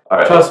sucked. all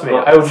right, Trust me,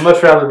 I would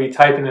much rather be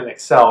typing in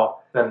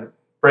Excel than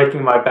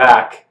breaking my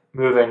back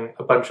moving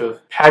a bunch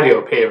of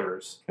patio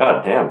pavers.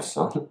 God damn,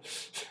 son.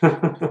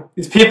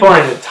 These people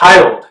aren't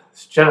entitled.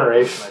 This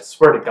generation, I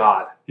swear to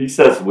God. He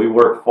says we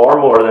work far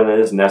more than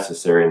is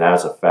necessary, and that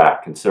is a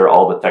fact. Consider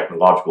all the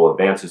technological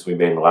advances we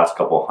made in the last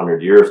couple of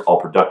 100 years, all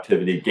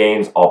productivity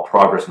gains, all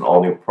progress, and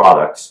all new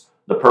products.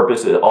 The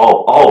purpose of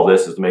all of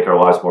this is to make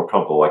our lives more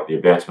comfortable, like the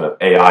advancement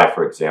of AI,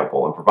 for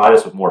example, and provide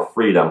us with more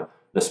freedom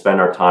to spend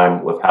our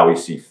time with how we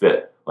see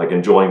fit, like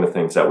enjoying the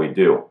things that we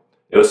do.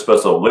 It was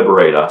supposed to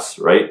liberate us,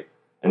 right?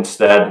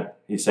 Instead,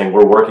 he's saying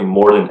we're working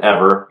more than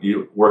ever,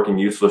 working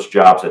useless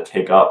jobs that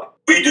take up.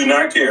 We do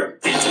not care.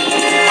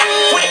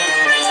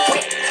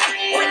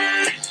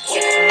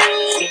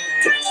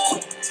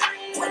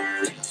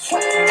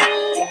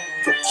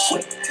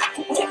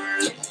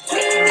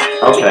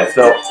 Okay,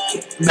 so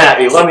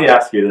Matty, let me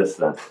ask you this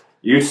then.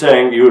 You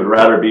saying you would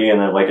rather be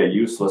in a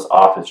useless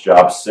office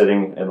job,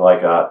 sitting in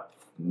like a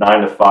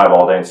 9 to 5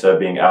 all day instead of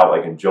being out,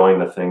 like enjoying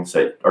the things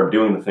that or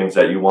doing the things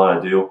that you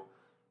want to do,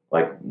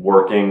 like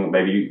working,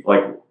 maybe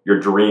like your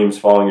dreams,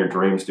 following your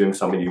dreams, doing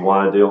something you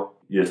want to do.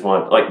 You just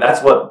want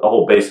that's what the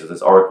whole basis of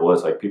this article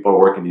is. Like people are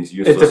working these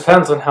useless. It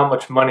depends on how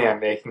much money I'm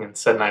making in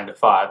said 9 to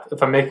 5.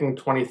 If I'm making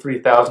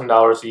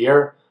 $23,000 a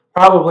year,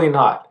 probably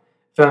not.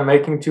 If I'm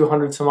making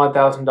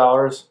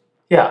 $200,000,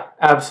 yeah,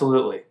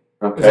 absolutely.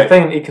 Okay. There's a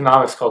thing in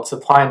economics called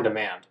supply and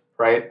demand,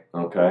 right?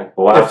 Okay.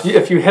 Well,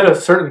 if you hit a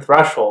certain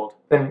threshold,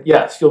 then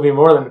yes, you'll be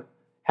more than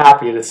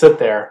happy to sit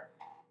there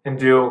and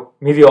do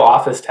menial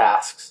office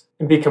tasks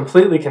and be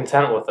completely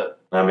content with it.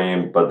 I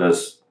mean, but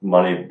does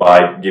money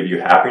give you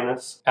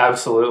happiness?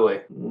 Absolutely.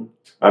 Mm-hmm.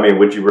 I mean,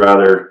 would you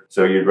rather?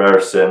 So you'd rather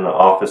sit in the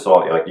office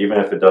even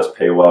if it does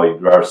pay well,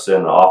 you'd rather sit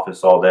in the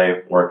office all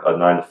day, work a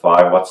 9 to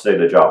 5. Let's say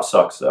the job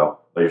sucks though,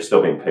 but you're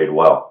still being paid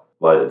well.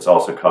 But it's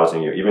also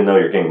causing you, even though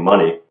you're getting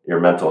money, your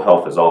mental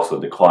health is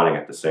also declining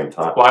at the same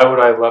time. Why would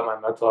I let my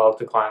mental health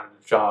decline in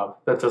a job?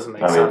 That doesn't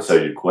make sense. So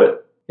you'd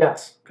quit?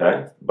 Yes.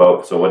 Okay.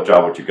 But so what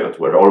job would you go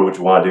to? Or would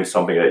you want to do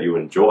something that you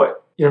enjoy?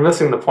 You're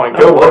missing the point.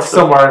 Go work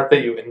somewhere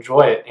that you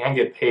enjoy it and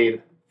get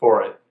paid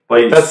for it.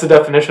 That's the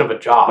definition of a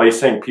job. But he's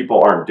saying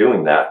people aren't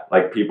doing that.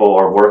 Like people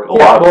are working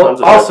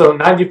also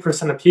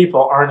 90% of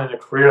people aren't in a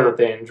career that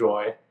they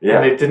enjoy.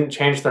 Yeah. And they didn't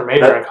change their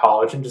major in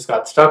college and just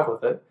got stuck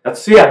with it.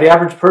 So yeah, the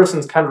average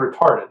person's kind of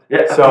retarded.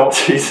 Yeah. So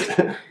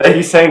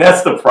he's saying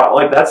that's the problem.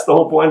 Like that's the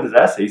whole point of his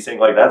essay. He's saying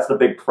that's the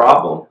big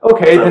problem.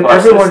 Okay, then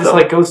everyone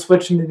just go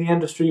switch into the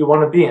industry you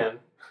want to be in.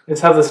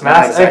 Just have this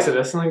mass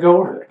exodus and then go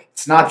work.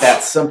 It's not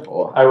that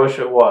simple. I wish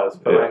it was,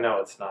 but I know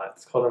it's not.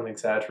 It's called an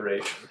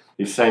exaggeration.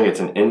 He's saying it's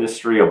an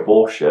industry of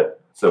bullshit.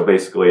 So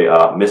basically,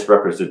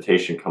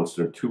 misrepresentation comes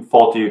through 2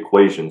 faulty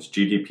equations.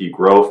 GDP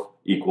growth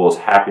equals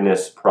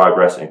happiness,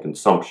 progress, and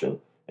consumption.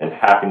 And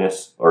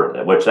happiness,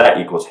 which that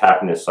equals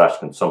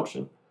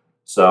happiness/consumption.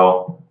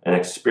 So an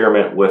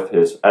experiment with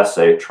his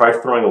essay, try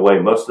throwing away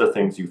most of the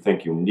things you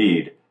think you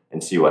need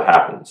and see what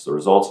happens. The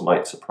results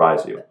might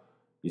surprise you.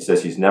 He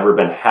says he's never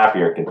been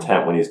happier and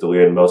content when he's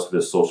deleted most of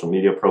his social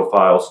media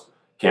profiles,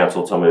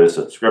 canceled some of his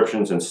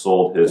subscriptions, and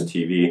sold his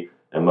TV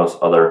and most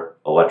other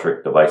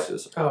electric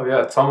devices. Oh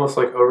yeah, it's almost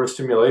like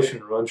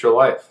overstimulation ruins your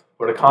life.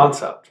 What a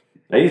concept.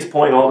 Now he's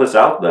pointing all this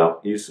out though.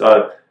 He's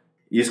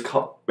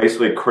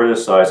basically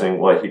criticizing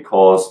what he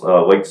calls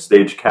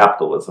late-stage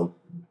capitalism.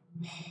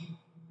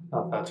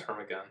 Not that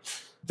term again.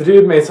 The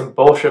dude made some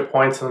bullshit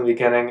points in the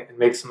beginning and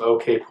makes some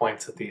okay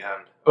points at the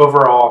end.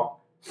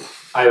 Overall,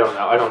 I don't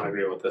know. I don't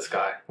agree with this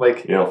guy. You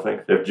don't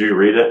think? Did you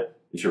read it?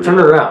 You should turn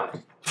it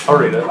around. I'll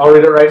read it. I'll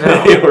read it right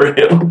now. Read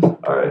it.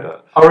 All right.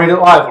 I'll read it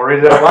live. I'll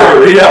read it out loud.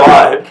 Read it out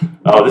live.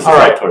 Oh, this is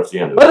right towards the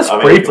end. Let us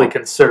briefly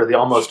consider the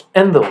almost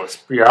endless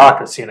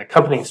bureaucracy and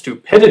accompanying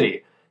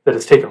stupidity that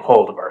has taken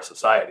hold of our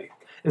society.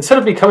 Instead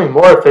of becoming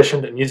more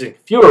efficient and using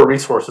fewer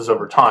resources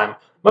over time,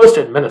 most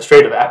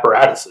administrative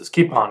apparatuses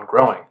keep on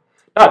growing.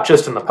 Not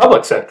just in the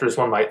public sector, as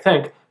one might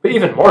think, but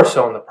even more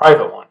so in the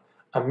private one.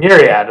 A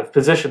myriad of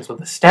positions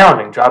with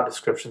astounding job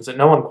descriptions that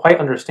no one quite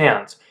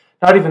understands,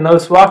 not even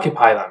those who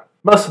occupy them.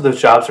 Most of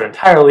those jobs are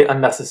entirely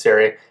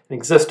unnecessary and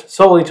exist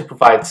solely to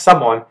provide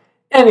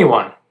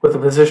anyone, with a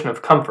position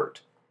of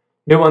comfort.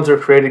 New ones are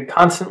created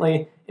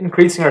constantly,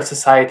 increasing our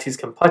society's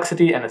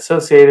complexity and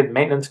associated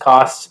maintenance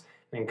costs,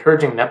 and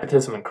encouraging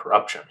nepotism and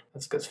corruption.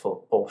 This gets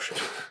full of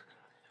bullshit.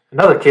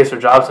 Another case where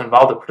jobs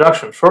involve the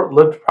production of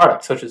short-lived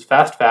products such as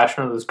fast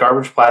fashion or those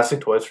garbage plastic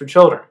toys for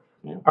children.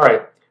 Yeah.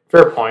 Alright,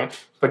 fair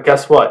point, but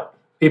guess what?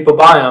 People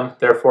buy them,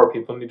 therefore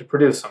people need to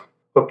produce them.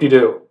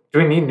 Whoop-de-doo. Do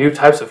we need new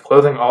types of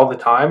clothing all the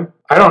time?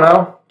 I don't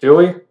know. Do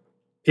we?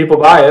 people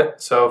buy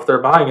it. So if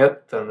they're buying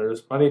it, then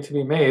there's money to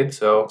be made.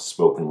 So,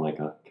 Spoken like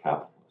a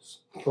capitalist.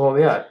 well,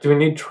 yeah. Do we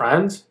need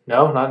trends?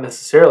 No, not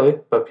necessarily.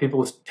 But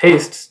people's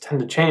tastes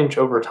tend to change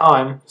over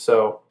time.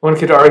 So one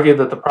could argue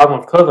that the problem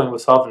of clothing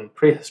was solved in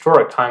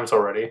prehistoric times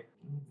already.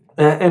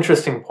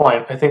 Interesting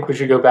point. I think we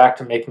should go back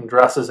to making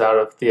dresses out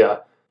of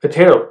the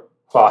potato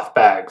cloth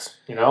bags.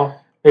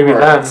 Maybe Or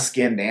then.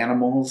 skinned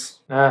animals.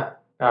 I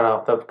don't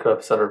know. That could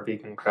upset our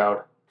vegan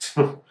crowd.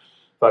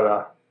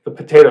 But the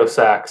potato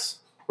sacks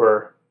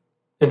were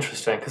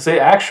interesting because they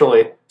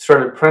actually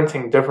started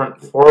printing different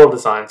floral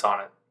designs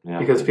on it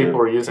because people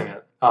were using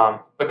it.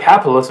 But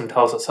capitalism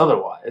tells us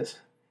otherwise.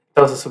 It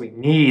tells us that we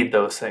need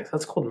those things.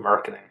 That's called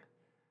marketing.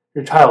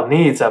 Your child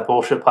needs that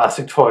bullshit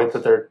plastic toy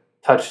that they're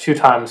touched 2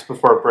 times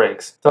before it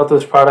breaks. Without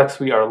those products,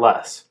 we are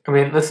less. I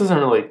mean, this isn't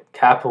really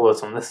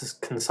capitalism. This is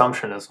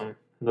consumptionism.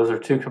 Those are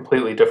 2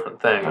 completely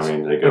different things. I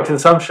mean, And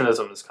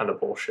consumptionism is kind of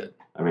bullshit.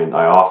 I mean,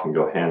 I often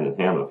go hand in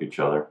hand with each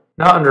other.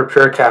 Not under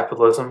pure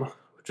capitalism,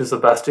 which is the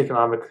best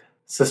economic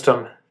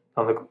system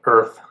on the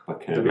earth,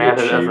 But can it be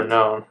demanded achieved? ever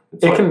known.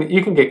 It's like-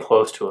 You can get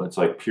close to it. It's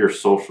like pure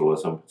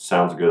socialism.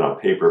 Sounds good on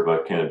paper,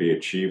 but can it be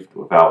achieved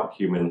without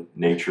human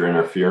nature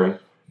interfering?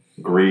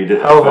 Greed.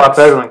 Hell of a lot affects-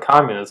 better than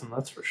communism,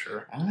 that's for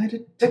sure. I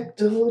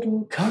detect a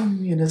little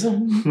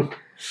communism.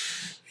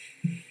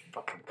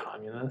 Fucking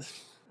communist.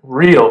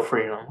 Real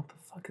freedom. What the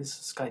fuck is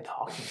this guy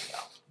talking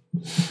about?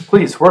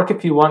 Please, work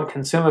if you want,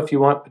 consume if you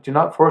want, but do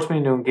not force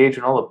me to engage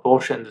in all the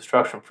bullshit and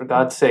destruction. For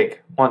God's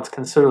sake, once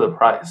consider the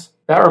price.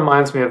 That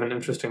reminds me of an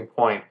interesting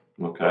point.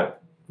 Okay.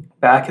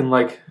 Back in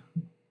I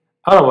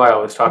don't know why I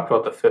always talk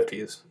about the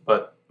 50s,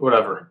 but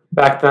whatever.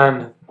 Back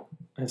then,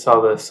 I saw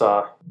this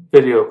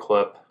video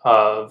clip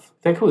of,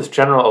 I think it was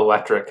General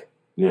Electric,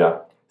 Yeah.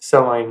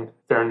 selling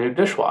their new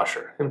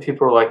dishwasher. And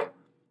people were like,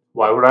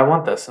 why would I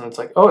want this? And it's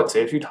like, oh, it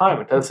saves you time.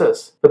 It does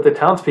this. But the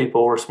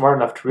townspeople were smart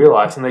enough to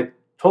realize, and they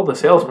told the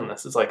salesman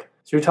this. It's like,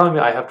 so you're telling me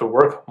I have to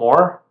work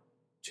more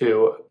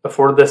to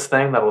afford this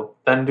thing that will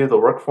then do the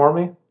work for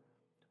me?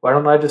 Why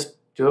don't I just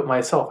do it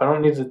myself? I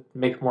don't need to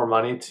make more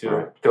money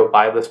to go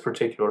buy this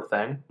particular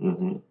thing.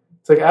 Mm-hmm.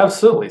 It's like,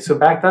 absolutely. So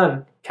back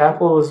then,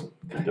 capitalism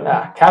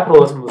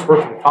was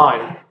working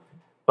fine,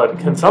 but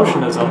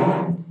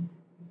consumptionism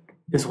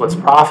is what's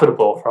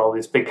profitable for all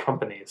these big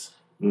companies,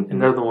 Mm-hmm.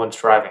 and they're the ones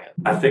driving it.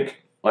 I think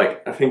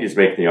he's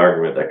making the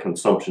argument that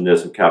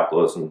consumptionism,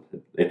 capitalism,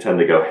 they tend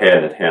to go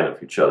hand in hand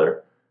with each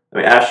other. I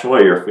mean, Ashton, we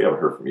haven't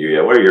heard from you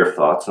yet. What are your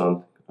thoughts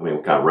on? I mean,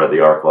 we kind of read the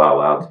article out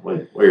loud.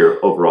 What are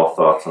your overall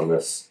thoughts on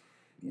this?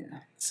 Yeah,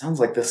 sounds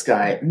like this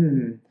guy.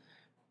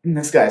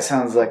 This guy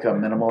sounds like a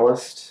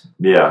minimalist.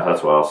 Yeah,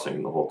 that's what I was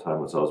thinking the whole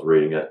time as I was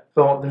reading it.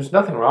 So there's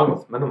nothing wrong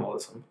with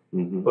minimalism,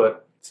 Mm-hmm.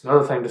 but it's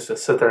another thing just to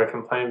sit there and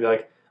complain and be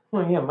like,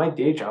 oh yeah, my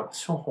day job is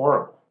so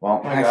horrible.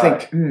 Well, my I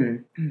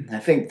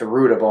God. think the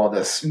root of all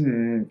this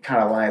kind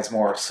of lies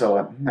more so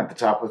at the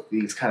top with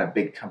these kind of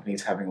big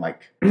companies having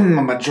like a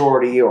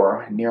majority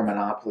or near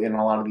monopoly in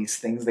a lot of these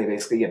things. They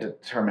basically get to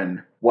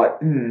determine what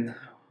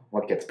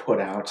gets put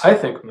out. I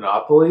think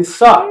monopolies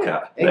suck.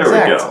 Yeah, there we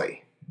go.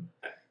 Exactly.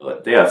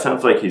 Yeah, it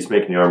sounds like he's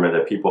making the argument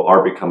that people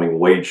are becoming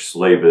wage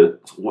slaves,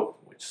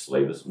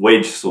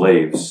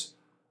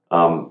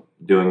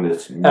 doing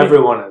this.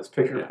 Everyone is.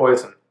 Pick your Yeah.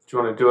 poison. Do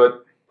you want to do it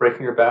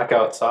breaking your back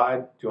outside?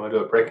 Do you want to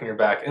do it breaking your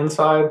back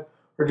inside?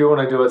 Or do you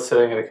want to do it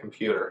sitting at a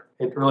computer?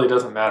 It really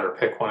doesn't matter.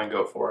 Pick one and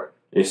go for it.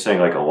 He's saying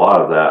like a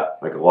lot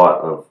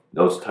of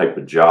those type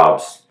of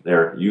jobs,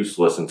 they're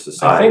useless in I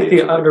society.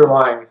 think the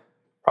underlying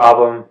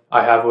problem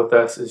I have with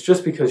this is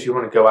just because you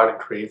want to go out and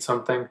create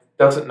something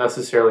doesn't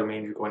necessarily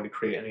mean you're going to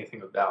create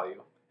anything of value.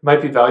 It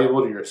might be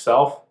valuable to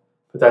yourself,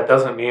 but that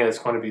doesn't mean it's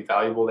going to be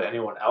valuable to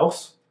anyone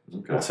else.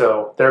 Okay. And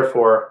so,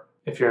 therefore,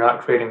 if you're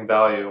not creating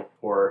value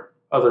for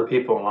other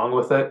people along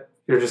with it,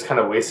 you're just kind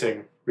of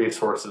wasting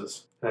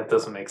resources, and it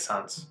doesn't make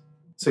sense.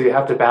 So you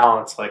have to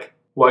balance like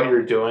what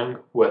you're doing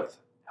with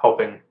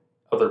helping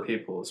other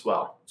people as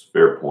well. It's a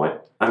fair point.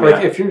 I mean,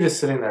 Like if you're just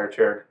sitting there,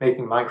 Jared,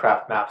 making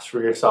Minecraft maps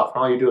for yourself,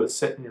 and all you do is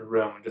sit in your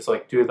room and just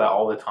like do that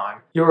all the time,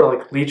 you're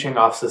like leeching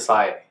off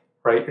society,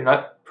 right? You're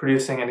not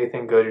producing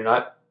anything good. You're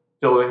not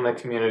building the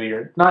community.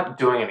 You're not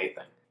doing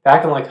anything.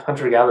 Back in like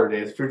hunter-gatherer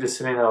days, if you're just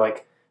sitting there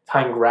like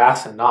tying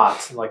grass in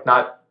knots and like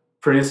not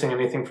producing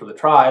anything for the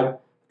tribe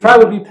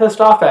would be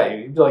pissed off at you.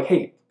 You'd be like,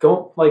 hey,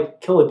 go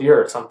like kill a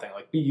deer or something.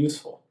 Like be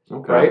useful,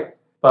 okay. right?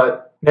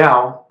 But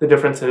now the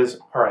difference is,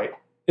 all right,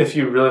 if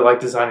you really like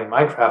designing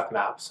Minecraft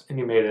maps and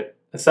you made it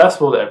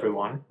accessible to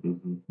everyone,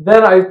 Mm-hmm.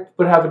 then I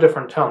would have a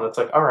different tone. That's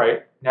like, all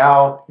right,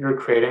 now you're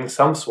creating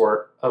some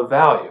sort of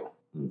value.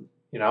 Mm.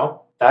 You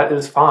know, that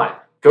is fine.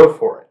 Go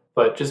for it.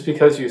 But just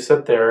because you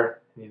sit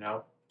there, you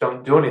know,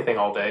 don't do anything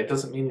all day,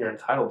 doesn't mean you're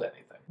entitled to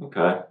anything.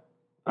 Okay.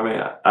 I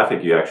mean, I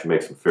think you actually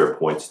make some fair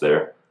points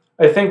there.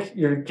 I think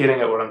you're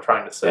getting at what I'm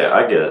trying to say. Yeah,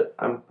 I get it.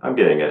 I'm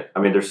getting it.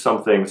 I mean, there's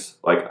some things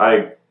like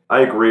I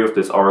agree with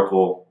this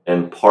article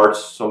in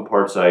parts. Some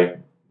parts I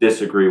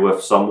disagree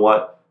with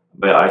somewhat,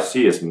 but I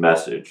see his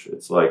message.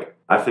 It's like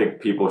I think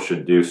people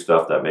should do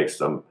stuff that makes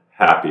them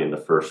happy in the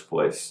first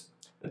place.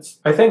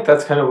 I think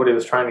that's kind of what he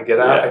was trying to get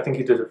at. Yeah. I think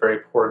he did a very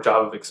poor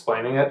job of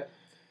explaining it.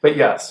 But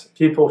yes,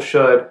 people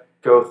should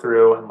go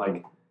through and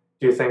like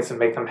do things and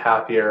make them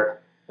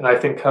happier. And I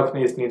think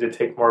companies need to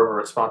take more of a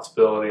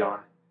responsibility on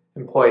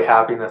employee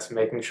happiness and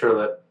making sure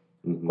that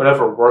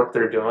whatever work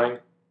they're doing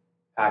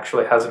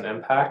actually has an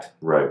impact.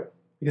 Right.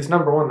 Because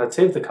number one, that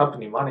saves the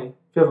company money.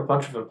 If you have a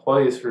bunch of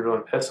employees who are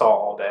doing piss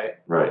all day,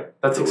 Right.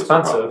 that's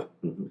expensive.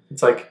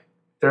 It's like,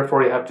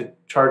 therefore, you have to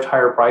charge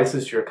higher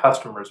prices to your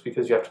customers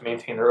because you have to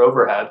maintain their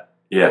overhead.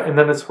 Yeah. And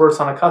then it's worse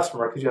on a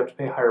customer because you have to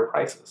pay higher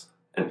prices.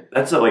 And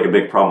that's like a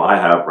big problem I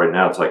have right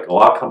now. It's like a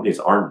lot of companies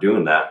aren't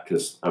doing that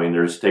because, I mean,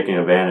 they're just taking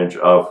advantage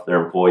of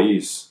their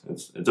employees.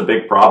 It's a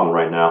big problem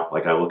right now.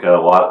 Like I look at a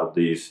lot of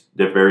these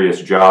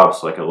various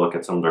jobs, like I look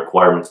at some of the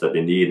requirements that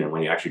they need, and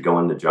when you actually go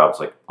into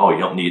jobs, like, oh, you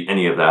don't need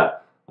any of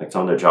that. Like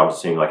some of the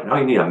jobs seem like, no,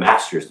 you need a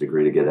master's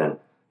degree to get in.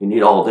 You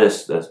need all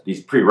these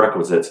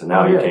prerequisites, and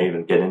now you can't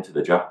even get into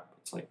the job.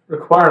 It's like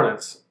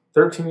requirements: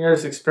 13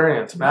 years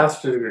experience,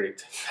 master's degree,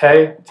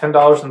 pay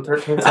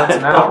 $10.13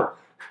 an hour.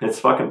 It's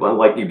fucking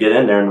like you get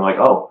in there and they're like,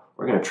 oh,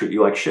 we're gonna treat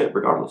you like shit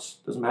regardless.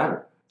 Doesn't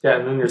matter. Yeah,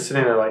 and then you're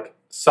sitting there like,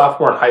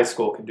 sophomore in high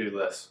school can do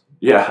this.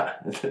 Yeah,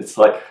 it's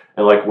like,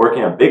 and like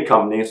working at big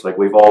companies, like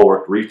we've all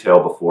worked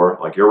retail before.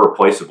 Like you're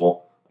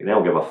replaceable. Like they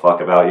don't give a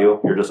fuck about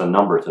you. You're just a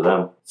number to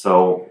them.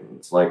 So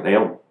it's like they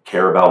don't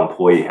care about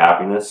employee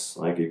happiness.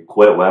 Like you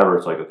quit, whatever.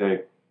 It's like,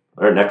 okay,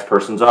 our next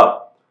person's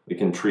up. We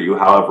can treat you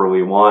however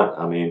we want.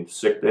 I mean,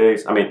 sick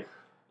days. I mean,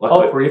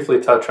 I'll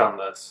briefly touch on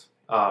this.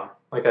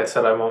 Like I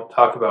said, I won't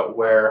talk about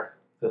where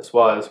this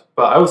was,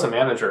 but I was a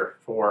manager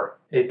for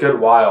a good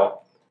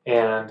while,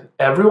 and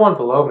everyone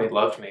below me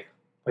loved me.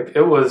 Like,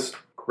 it was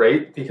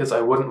great because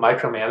I wouldn't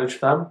micromanage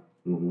them,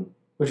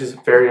 which is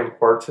very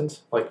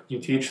important. Like, you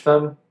teach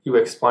them, you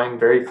explain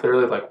very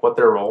clearly, like, what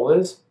their role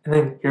is, and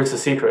then here's the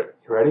secret.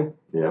 You ready?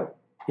 Yeah.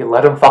 You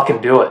let them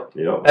fucking do it.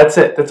 Yeah. That's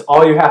it. That's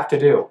all you have to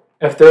do.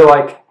 If they're,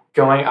 like,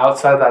 going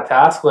outside that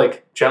task,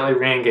 like, gently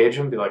re-engage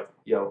them, be like,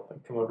 yo,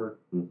 like, come over,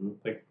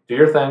 like, do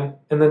your thing,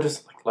 and then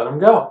just, like, let them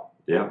go.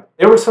 Yeah.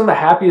 They were some of the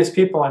happiest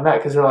people I met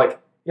because they're like,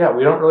 yeah,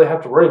 we don't really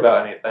have to worry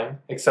about anything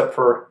except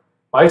for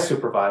my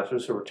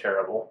supervisors who were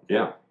terrible.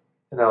 Yeah.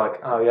 And they're like,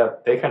 oh, yeah,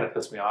 they kind of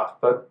piss me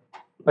off. But,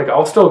 like,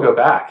 I'll still go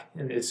back.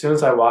 And as soon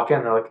as I walk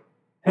in, they're like,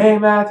 hey,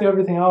 Matthew,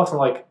 everything else. I'm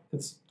like,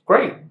 it's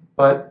great.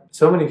 But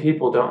so many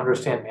people don't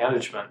understand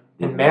management.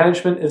 And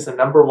management is the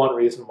number one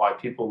reason why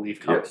people leave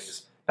companies.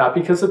 Yes. Not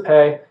because of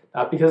pay,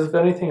 not because of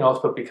anything else,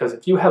 but because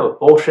if you have a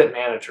bullshit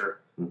manager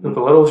who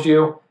belittles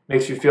you,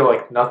 makes you feel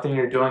like nothing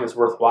you're doing is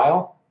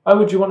worthwhile, why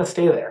would you want to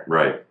stay there?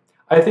 Right.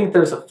 I think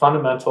there's a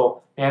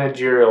fundamental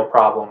managerial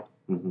problem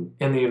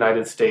in the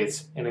United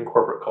States and in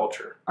corporate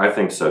culture. I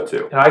think so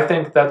too. And I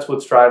think that's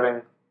what's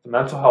driving the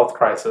mental health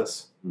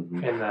crisis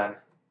and then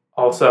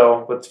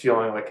also what's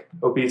fueling like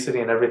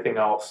obesity and everything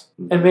else.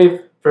 And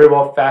may very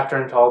well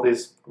factor into all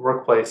these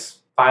workplace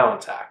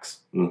violence acts.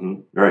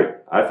 Right.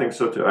 I think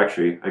so too.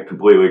 Actually, I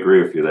completely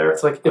agree with you there.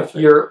 It's like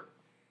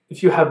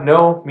if you have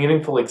no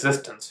meaningful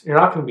existence, you're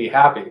not going to be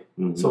happy.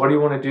 So what do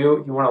you want to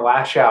do? You want to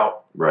lash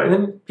out. Right. And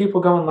then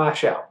people go and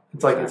lash out.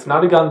 It's like, it's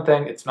not a gun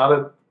thing. It's not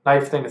a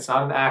knife thing. It's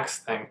not an axe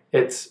thing.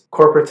 It's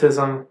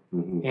corporatism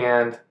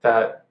and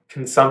that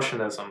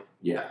consumptionism.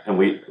 Yeah. And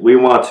we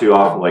want to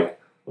often, like,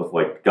 with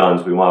like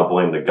guns, we want to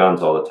blame the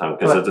guns all the time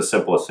because it's the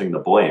simplest thing to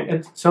blame.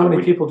 And so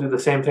many people do the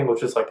same thing,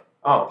 which is like,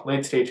 oh,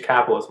 late stage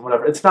capitalism,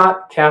 whatever. It's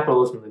not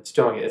capitalism that's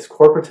doing it. It's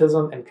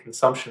corporatism and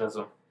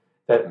consumptionism.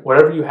 That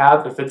whatever you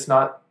have, if it's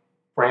not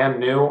brand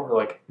new or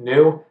like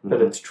new,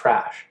 that it's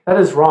trash. That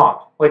is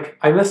wrong. Like,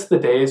 I miss the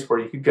days where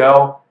you could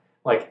go,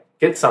 like,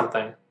 get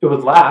something. It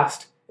would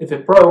last. If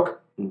it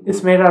broke,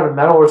 it's made out of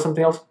metal or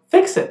something else.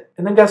 Fix it.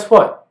 And then guess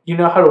what? You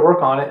know how to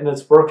work on it, and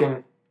it's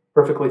working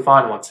perfectly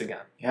fine once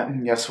again. Yeah,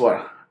 and guess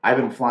what? I've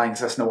been flying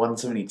Cessna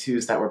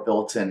 172s that were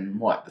built in,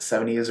 what, the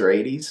 70s or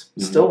 80s?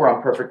 Still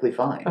run perfectly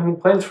fine. I mean,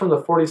 planes from the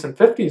 40s and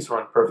 50s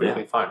run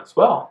perfectly fine as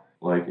well.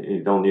 Like,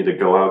 you don't need to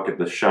go out and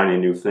get the shiny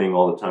new thing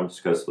all the time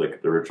just because,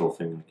 like, the original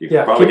thing, you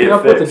yeah, probably keeping get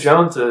up fixed. with the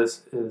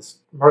Joneses is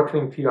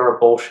marketing PR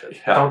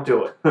bullshit. Yeah. Don't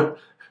do it.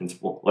 It's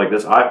like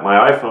this,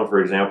 my iPhone, for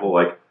example,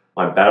 like,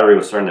 my battery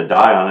was starting to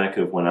die on it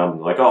because when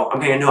I'm like, oh, I'm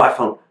getting a new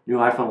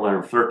iPhone,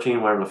 whatever,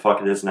 13, whatever the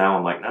fuck it is now.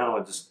 I'm like, no,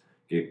 I just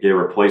get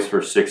replaced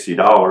for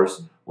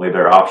 $60. Way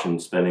better option than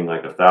spending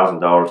like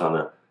 $1,000 on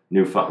a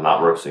new phone.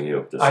 Not roasting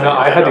you. Just I know,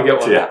 I had to get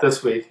one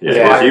this week.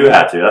 Yeah, you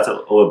had to. That's a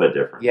little bit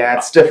different. Yeah,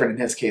 it's different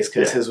in his case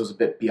because his was a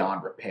bit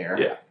beyond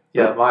repair.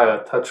 Yeah, my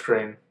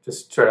touchscreen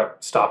just straight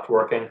up stopped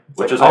working.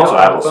 Which is also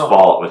Apple's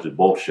fault, which is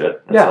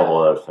bullshit. That's a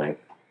whole other thing.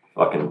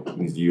 Fucking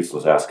these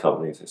useless ass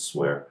companies, I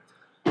swear.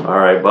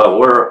 Alright, but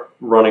we're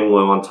running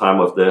low on time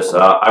with this.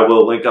 I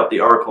will link up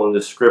the article in the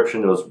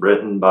description. It was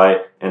written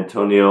by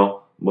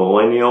Antonio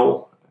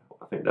Melonio.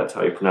 I think that's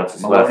how you pronounce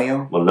his last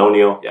name.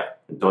 Melonio. Yeah,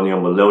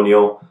 Antonio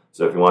Melonio.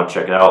 So if you want to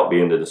check it out, it'll be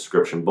in the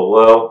description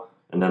below.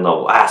 And then the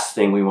last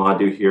thing we want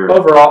to do here.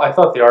 Overall, I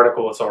thought the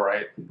article was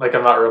alright. Like,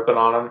 I'm not ripping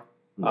on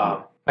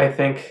him. I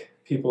think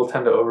people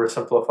tend to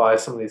oversimplify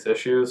some of these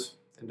issues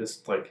and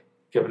just, like,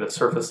 give it a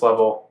surface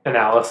level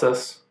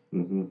analysis.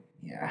 Mm-hmm.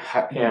 Yeah.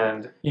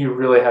 And you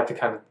really have to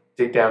kind of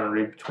dig down and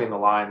read between the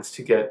lines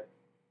to get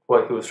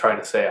what he was trying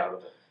to say out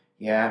of it.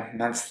 Yeah, and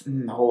that's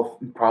the whole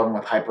problem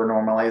with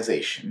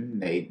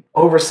hypernormalization. They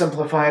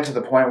oversimplify it to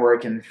the point where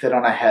it can fit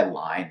on a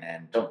headline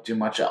and don't do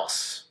much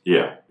else.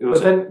 Yeah.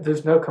 But then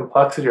there's no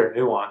complexity or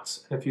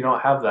nuance. If you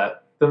don't have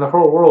that, then the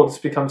whole world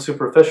just becomes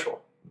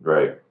superficial.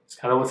 Right. It's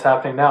kind of what's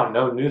happening now.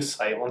 No news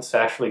site wants to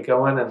actually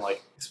go in and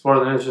like explore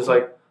the news. Just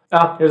like,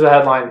 oh, here's a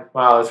headline.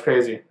 Wow, that's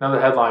crazy.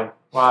 Another headline.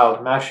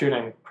 Wow, mass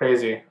shooting.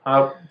 Crazy.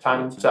 Oh,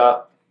 time's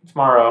up.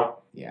 Tomorrow.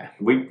 Yeah.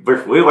 We're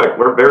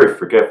very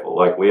forgetful.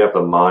 Like, we have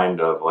the mind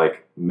of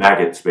like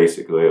maggots,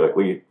 basically. Like,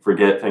 we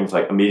forget things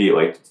like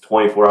immediately. It's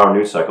 24-hour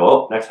news cycle.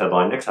 Oh, next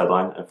headline,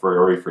 and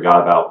we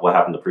forgot about what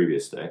happened the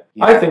previous day.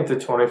 Yeah. I think the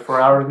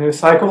 24-hour news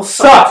cycle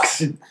sucks.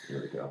 There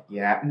we go.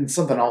 Yeah, and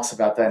something else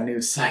about that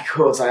news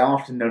cycle is I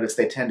often notice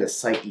they tend to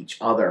cite each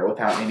other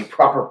without any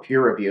proper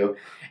peer review.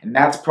 And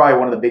that's probably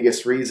one of the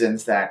biggest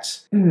reasons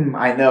that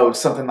I know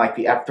something like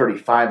the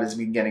F-35 has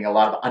been getting a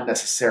lot of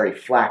unnecessary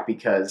flack,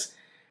 because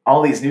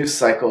all these news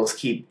cycles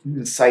keep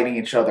citing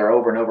each other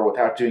over and over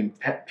without doing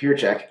peer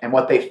check. And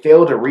what they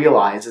fail to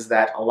realize is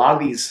that a lot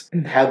of these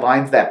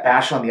headlines that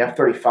bash on the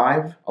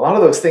F-35, a lot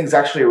of those things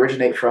actually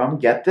originate from,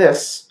 get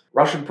this,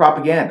 Russian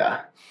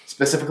propaganda.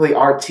 Specifically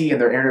RT in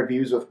their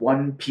interviews with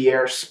one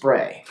Pierre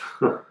Spray,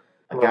 a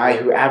guy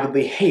who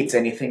avidly hates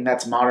anything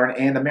that's modern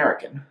and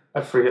American.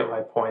 I forget my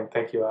point.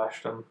 Thank you,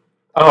 Ashton.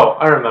 Oh,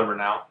 I remember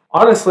now.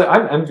 Honestly,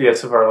 I'm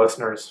envious of our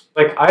listeners.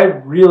 Like, I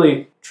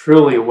really,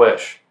 truly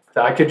wish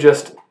that I could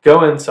just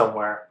go in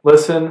somewhere,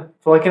 listen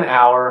for like an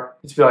hour,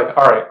 just be like,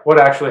 all right, what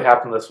actually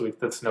happened this week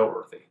that's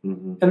noteworthy?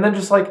 Mm-hmm. And then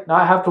just like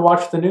not have to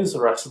watch the news the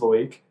rest of the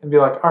week and be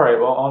like, all right,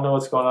 well, I'll know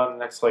what's going on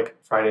next like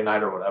Friday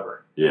night or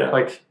whatever. Yeah.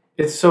 Like,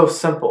 it's so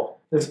simple.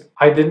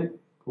 I didn't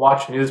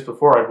watch news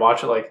before. I'd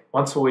watch it like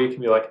once a week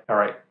and be like, all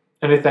right,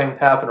 anything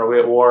happen? Are we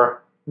at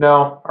war?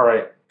 No? All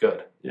right,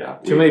 good. Yeah.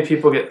 Too many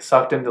people get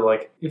sucked into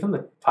like even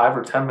the 5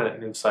 or 10 minute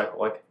news cycle.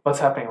 Like, what's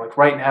happening like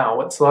right now?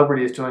 What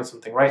celebrity is doing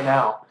something right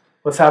now?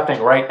 What's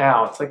happening right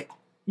now? It's like,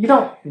 you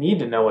don't need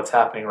to know what's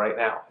happening right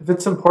now. If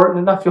it's important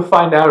enough, you'll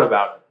find out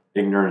about it.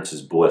 Ignorance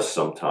is bliss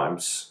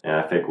sometimes, and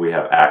I think we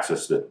have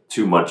access to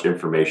too much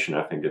information.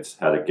 I think it's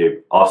had to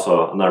give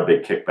also another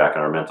big kickback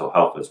on our mental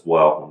health as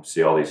well. When we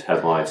see all these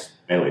headlines,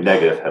 mainly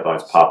negative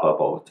headlines, pop up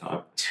all the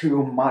time.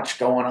 Too much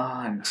going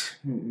on,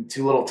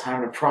 too little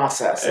time to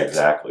process it.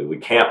 Exactly. We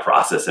can't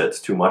process it.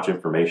 It's too much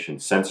information.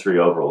 Sensory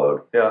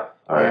overload. Yeah.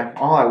 All right. Yeah,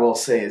 all I will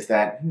say is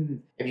that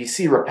if you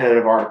see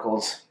repetitive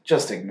articles,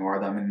 just ignore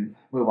them and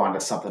move on to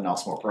something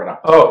else more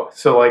productive. Oh,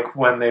 so like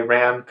when they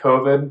ran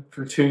COVID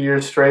for 2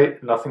 years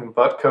straight, nothing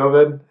but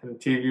COVID, and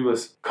TV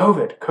was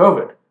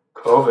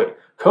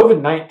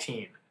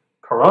COVID-19,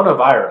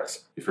 coronavirus.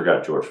 You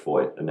forgot George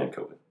Floyd and then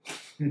COVID.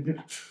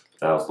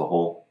 That was the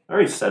whole... I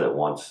already said it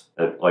once.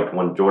 That, like,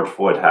 when George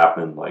Floyd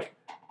happened, like,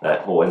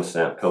 that whole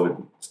incident,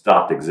 COVID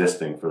stopped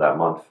existing for that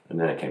month, and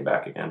then it came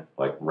back again,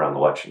 like, around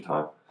election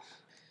time.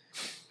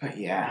 But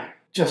yeah,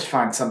 just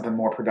find something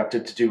more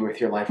productive to do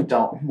with your life.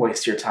 Don't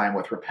waste your time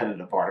with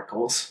repetitive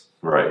articles.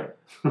 Right.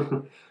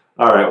 All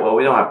right, well,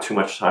 we don't have too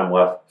much time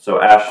left.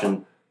 So,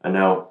 Ashton, I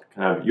know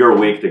kind of your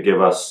week to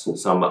give us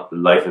some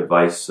life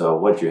advice. So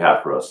what'd you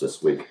have for us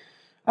this week?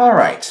 All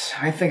right,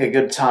 I think a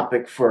good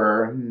topic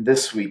for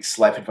this week's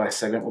life advice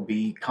segment will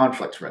be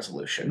conflict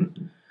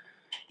resolution.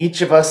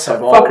 Each of us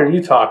have all... What the fuck are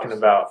you talking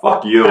about?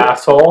 Fuck you.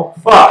 Asshole.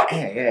 Fuck.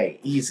 Hey,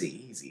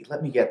 easy.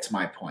 Let me get to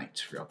my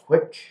point real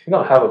quick. You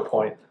don't have a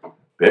point.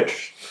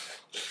 Bitch.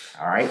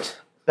 All right,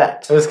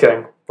 bet. I'm just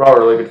kidding. We're all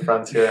really good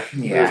friends here.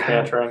 Yeah. We're just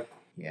bantering.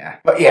 Yeah,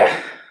 but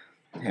yeah,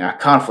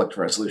 conflict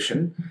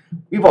resolution.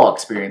 We've all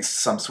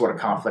experienced some sort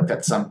of conflict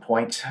at some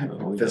point,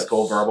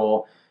 physical, yes.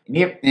 verbal.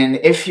 And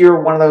if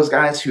you're one of those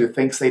guys who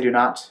thinks they do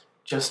not,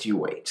 just you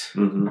wait.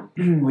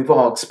 Mm-hmm. We've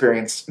all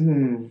experienced,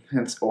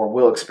 or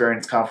will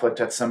experience conflict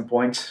at some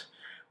point.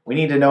 We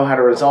need to know how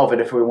to resolve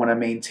it if we want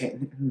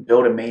to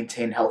build and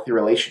maintain healthy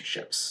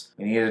relationships.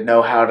 We need to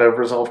know how to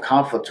resolve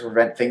conflict to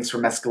prevent things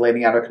from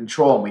escalating out of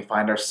control and we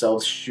find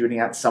ourselves shooting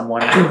at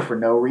someone for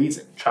no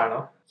reason.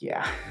 China.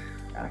 Yeah.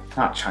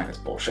 Not China's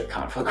bullshit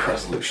conflict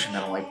resolution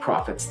that only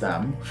profits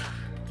them.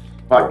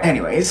 But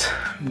anyways.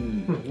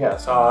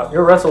 Yes,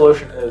 your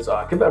resolution is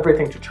give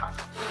everything to China.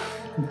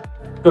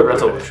 Good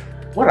resolution.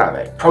 What are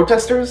they?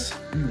 Protesters?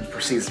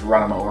 Proceeds to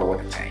run them over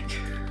with a tank.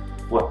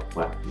 What?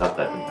 Not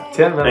that.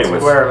 10-minute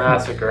Square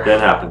Massacre. Didn't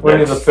happen.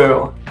 Winnie the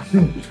Pooh.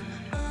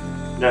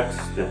 Next.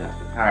 Didn't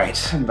happen.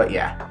 Alright, but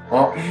yeah.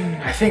 Well,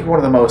 I think one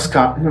of the most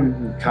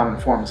common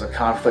forms of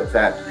conflict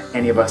that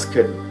any of us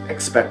could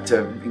expect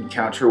to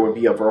encounter would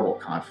be a verbal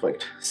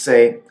conflict.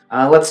 Say,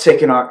 let's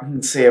take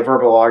a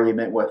verbal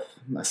argument with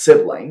a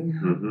sibling.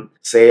 Mm-hmm.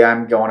 Say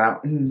I'm going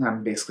out,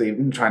 I'm basically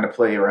trying to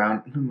play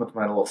around with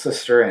my little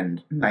sister,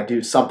 and I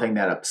do something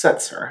that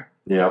upsets her.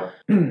 Yeah.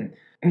 The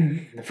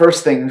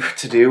first thing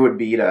to do would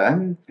be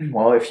to,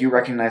 well, if you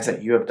recognize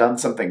that you have done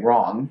something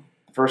wrong,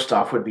 first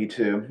off would be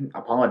to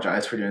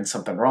apologize for doing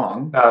something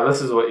wrong. No,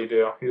 this is what you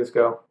do. You just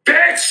go,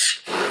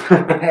 Bitch!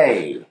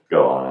 Hey!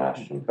 Go on,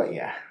 Ashton. But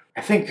yeah,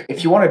 I think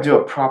if you want to do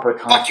a proper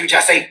Fuck you,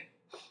 Jesse!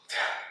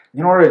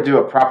 in order to do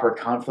a proper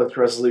conflict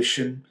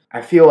resolution,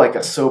 I feel like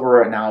a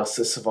sober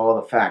analysis of all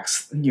the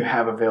facts you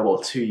have available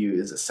to you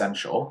is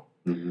essential.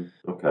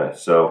 Okay,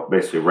 so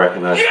basically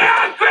recognize...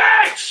 Yeah,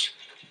 bitch!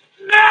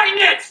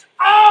 Magnets!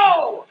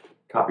 Oh!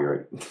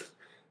 Copyright.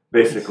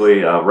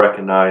 Basically,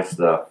 recognize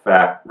the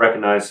fact,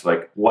 recognize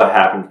like what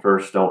happened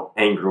first. Don't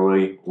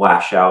angrily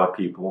lash out at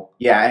people.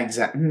 Yeah,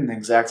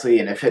 exactly.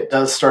 And if it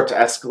does start to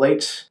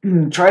escalate,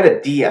 try to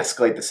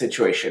de-escalate the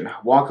situation.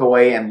 Walk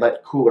away and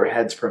let cooler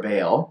heads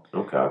prevail.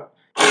 Okay.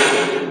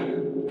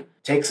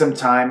 Take some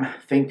time,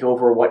 think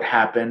over what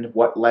happened,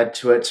 what led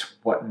to it,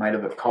 what might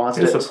have caused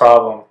Here's it. the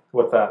problem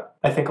with that.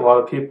 I think a lot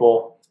of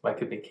people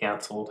could be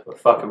canceled, but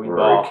fuck it, we We're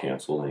ball. already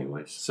canceled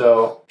anyways.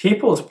 So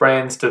people's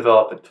brains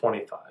develop at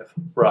 25,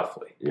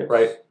 roughly, Yes.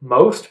 right?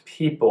 Most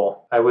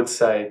people, I would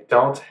say,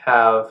 don't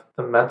have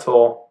the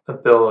mental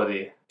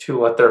ability to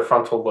let their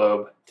frontal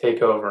lobe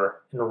take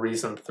over and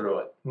reason through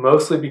it.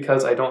 Mostly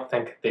because I don't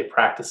think they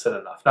practice it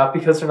enough. Not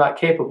because they're not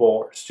capable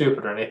or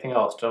stupid or anything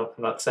else. I'm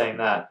not saying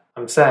that.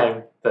 I'm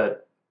saying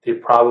that they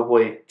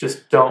probably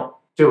just don't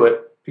do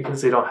it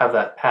because they don't have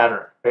that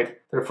pattern, right?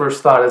 Their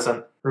first thought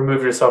isn't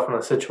remove yourself from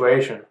the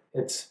situation.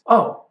 It's,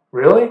 oh,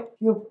 really?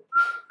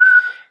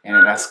 And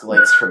it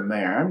escalates from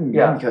there,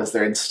 Yeah. because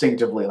they're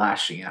instinctively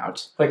lashing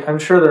out. Like, I'm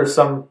sure there's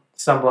some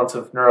semblance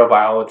of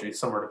neurobiology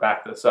somewhere to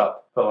back this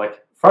up, but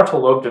like frontal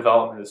lobe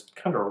development is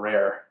kind of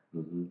rare,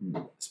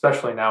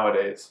 especially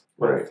nowadays.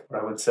 Right. With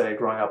what I would say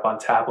growing up on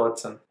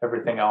tablets and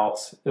everything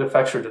else, it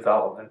affects your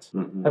development.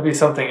 Mm-hmm. That'd be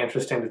something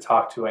interesting to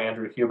talk to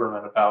Andrew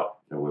Huberman about.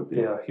 It would be.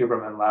 The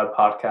Huberman Lab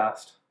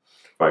podcast.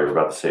 Thought you were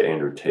about to say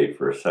Andrew Tate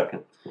for a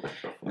second.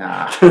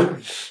 Nah.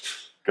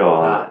 Go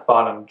on.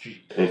 Bottom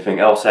G. Anything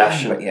else,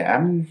 Ashton? But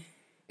yeah,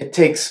 it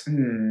takes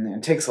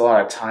a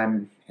lot of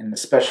time and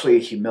especially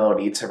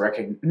humility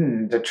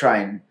to try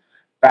and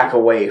back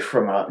away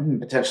from a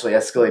potentially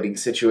escalating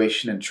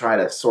situation and try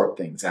to sort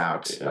things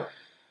out. Yeah.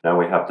 Now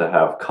we have to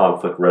have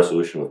conflict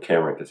resolution with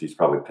Cameron because he's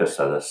probably pissed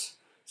at us.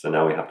 So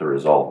now we have to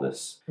resolve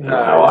this. And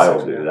No, how I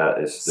will it's- do that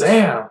is this.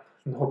 Sam!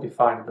 And he'll be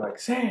fine and be like,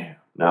 Sam!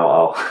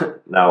 Now the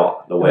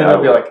And way then I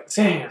I'll be will, like,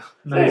 Sam!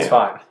 And then he's Sam.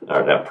 fine.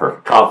 or that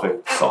perfect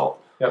conflict solve.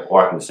 Yep.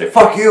 Or I can say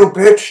 "fuck you,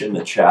 bitch" in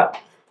the chat.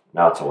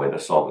 Now it's a way to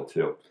solve it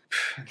too.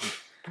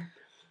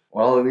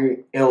 Well,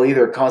 it'll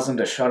either cause them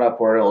to shut up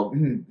or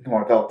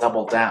they'll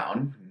double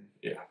down.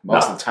 Yeah.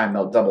 Most of the time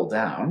they'll double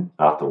down.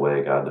 Not the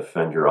way. Gotta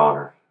defend your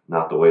honor.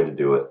 Not the way to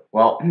do it.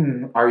 Well,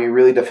 are you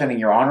really defending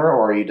your honor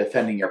or are you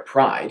defending your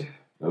pride?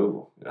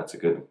 Oh, that's a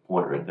good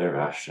point right there,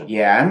 Ashton.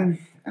 Yeah,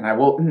 and I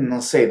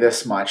will say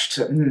this much.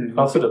 It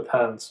also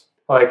depends.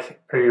 Like,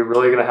 are you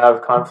really going to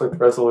have conflict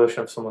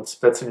resolution if someone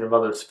spits in your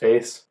mother's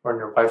face or in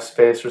your wife's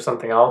face or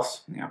something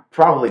else? Yeah,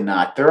 probably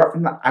not.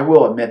 I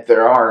will admit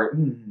there are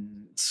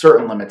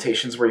certain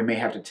limitations where you may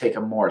have to take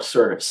a more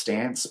assertive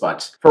stance,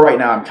 but for right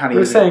now I'm kind of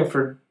We're saying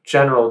for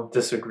general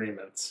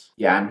disagreements.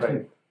 Yeah,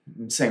 Right.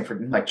 I'm saying for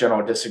like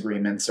general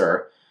disagreements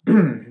or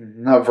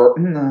a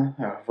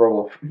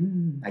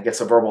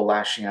verbal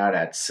lashing out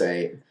at,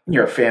 say,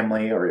 your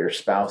family or your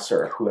spouse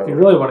or If whoever. you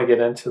really want to get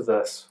into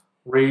this,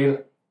 read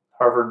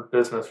Harvard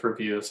Business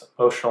Review's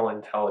Emotional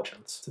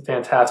Intelligence. It's a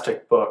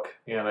fantastic book,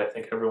 and I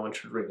think everyone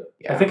should read it.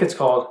 Yeah. I think it's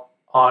called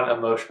On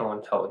Emotional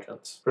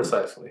Intelligence,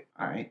 precisely.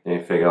 All right.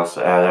 Anything else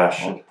to add,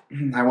 Ashton?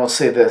 I will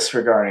say this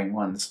regarding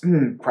one's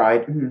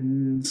pride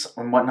and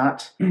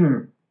whatnot.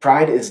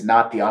 Pride is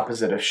not the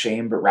opposite of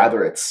shame, but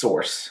rather its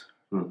source.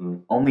 Mm-hmm.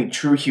 Only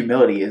true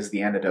humility is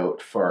the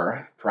antidote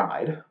for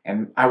pride.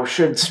 And I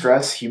should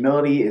stress,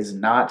 humility is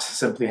not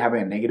simply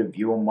having a negative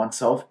view on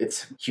oneself.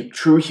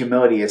 True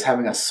humility is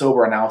having a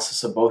sober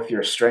analysis of both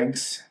your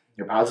strengths,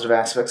 your positive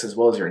aspects, as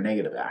well as your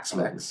negative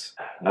aspects.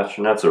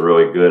 Ashton, that's a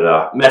really good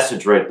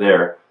message right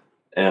there.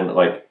 And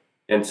like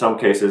in some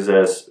cases,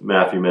 as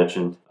Matthew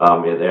mentioned,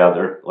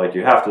 they're like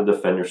you have to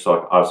defend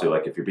yourself. Obviously,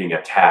 like if you're being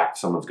attacked,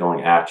 someone's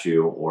going at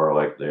you, or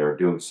like they're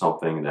doing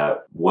something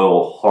that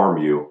will harm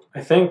you.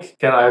 I think,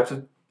 again, I have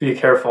to be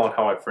careful on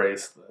how I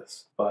phrase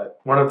this,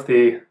 but one of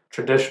the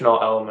traditional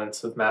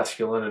elements of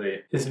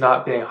masculinity is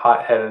not being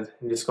hot-headed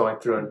and just going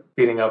through and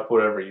beating up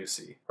whatever you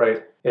see,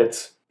 right?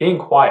 It's being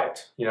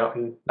quiet,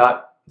 and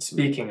not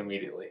speaking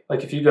immediately.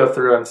 Like if you go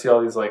through and see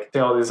all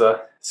these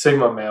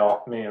Sigma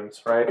male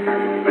memes, right?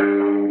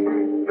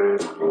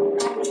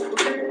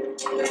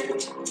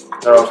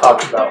 They're all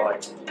talking about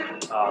like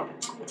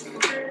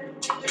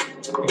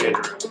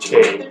Andrew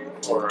Tate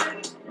or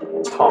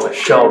Thomas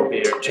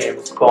Shelby or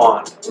James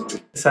Bond.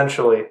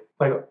 Essentially,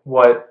 like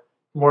what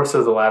more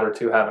so the latter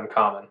two have in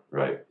common,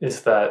 Right.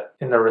 is that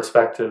in their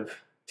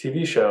respective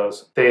TV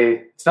shows,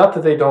 it's not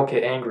that they don't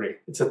get angry,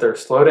 it's that they're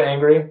slow to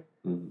angry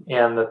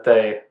and that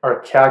they are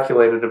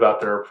calculated about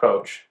their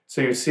approach.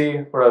 So you see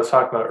what I was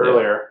talking about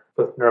earlier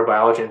with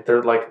neurobiology,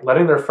 they're like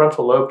letting their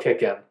frontal lobe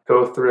kick in,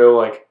 go through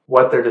like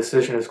what their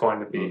decision is going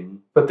to be,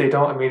 but they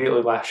don't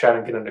immediately lash out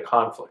and get into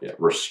conflict. Yeah.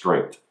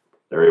 Restraint.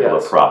 They're able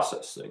to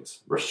process things.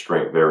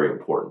 Restraint, very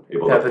important.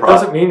 Able to That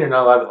doesn't mean you're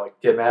not allowed to like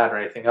get mad or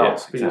anything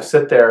else, but you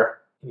sit there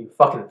and you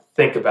fucking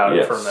think about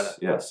it for a minute.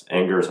 Yes,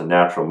 anger is a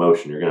natural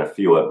emotion. You're going to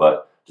feel it,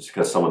 but just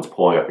because someone's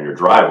pulling up in your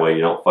driveway,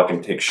 you don't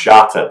fucking take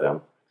shots at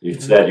them.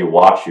 Instead, you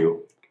watch,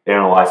 you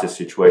analyze the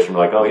situation,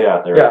 like, oh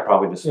yeah, they're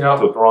probably just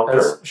took the wrong turn.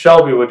 As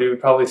Shelby would do,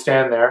 probably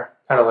stand there,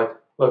 kind of like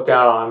look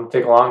down on him,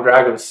 take a long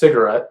drag of a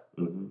cigarette,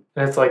 and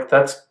it's like,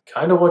 that's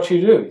kind of what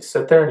you do. You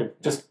sit there and you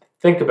just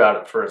think about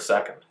it for a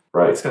second.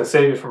 Right. It's going to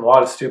save you from a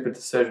lot of stupid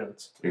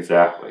decisions.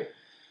 Exactly.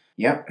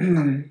 Yep.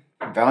 The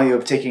value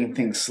of taking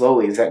things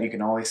slowly is that you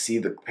can always see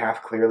the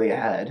path clearly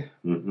ahead.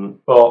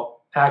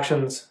 Well,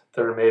 actions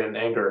that are made in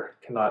anger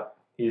cannot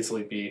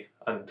easily be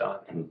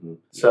undone.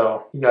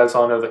 So you guys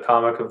all know the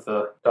comic of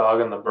the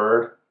dog and the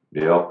bird?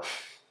 Yep.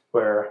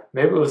 Where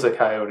maybe it was a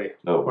coyote.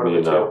 No,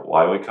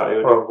 Wile E.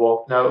 Coyote? Or a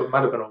wolf. No, it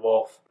might have been a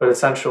wolf. But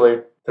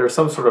essentially, there's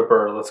some sort of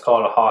bird. Let's call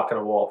it a hawk and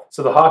a wolf.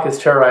 So the hawk is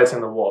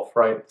terrorizing the wolf,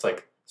 right? It's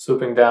like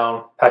swooping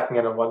down, pecking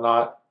it and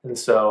whatnot. And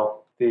so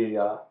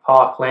the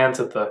hawk lands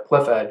at the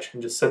cliff edge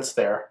and just sits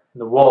there.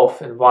 And the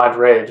wolf, in blind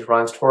rage,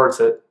 runs towards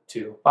it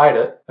to bite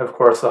it. And of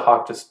course, the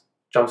hawk just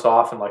jumps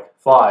off and like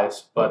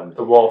flies, but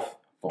the wolf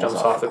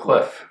jumps off the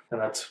cliff.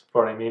 And that's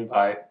what I mean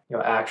by,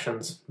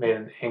 actions made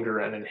in anger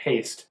and in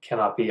haste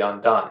cannot be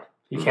undone.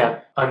 You can't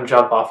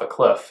unjump off a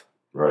cliff.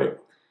 Right.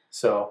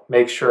 So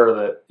make sure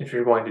that if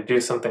you're going to do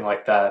something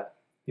like that,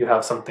 you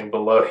have something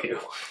below you.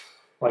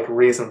 Like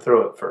reason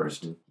through it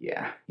first.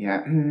 Yeah.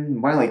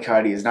 Wile E.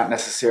 Coyote is not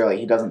necessarily,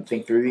 he doesn't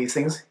think through these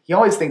things. He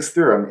always thinks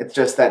through them. It's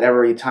just that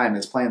every time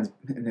his plans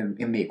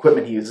in the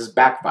equipment he uses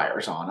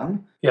backfires on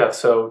him. Yeah,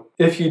 so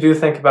if you do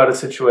think about a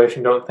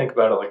situation, don't think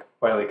about it like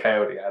Wile E.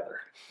 Coyote either.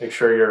 Make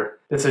sure your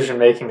decision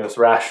making is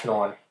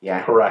rational and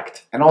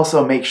correct. And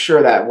also make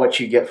sure that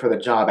what you get for the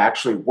job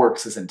actually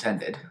works as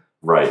intended.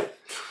 Right.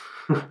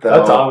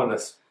 That's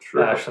ominous.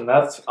 Ashton,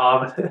 that's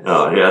ominous.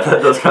 Oh, yeah,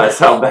 that does kind of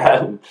sound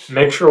bad.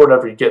 Make sure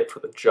whatever you get for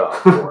the job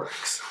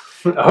works.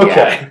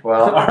 Okay.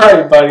 Well, all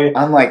right, buddy.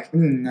 Unlike,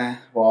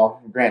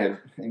 granted,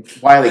 in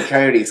Wile E.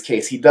 Coyote's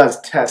case, he does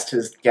test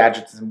his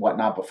gadgets and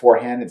whatnot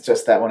beforehand. It's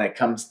just that when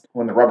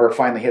the rubber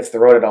finally hits the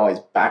road, it always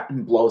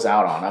blows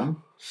out on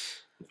him.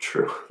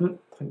 True.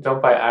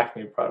 Don't buy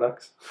Acme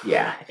products.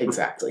 Yeah,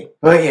 exactly.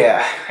 But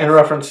yeah. In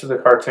reference to the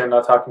cartoon,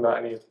 not talking about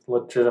any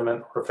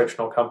legitimate or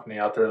fictional company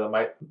out there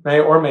that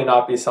may or may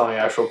not be selling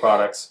actual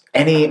products.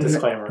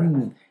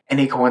 Disclaimer.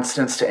 Any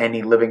coincidence to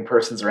any living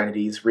persons or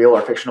entities, real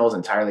or fictional, is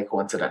entirely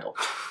coincidental.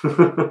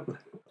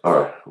 All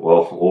right.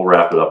 Well, we'll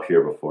wrap it up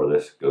here before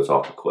this goes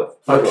off the cliff.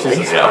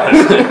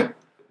 Okay.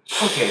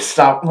 Okay,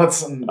 stop.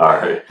 Let's. All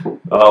right.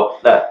 Well,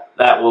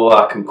 that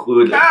will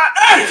conclude.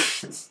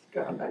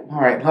 All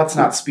right, let's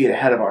not speed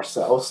ahead of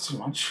ourselves too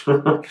much.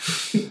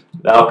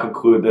 That'll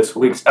conclude this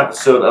week's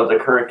episode of The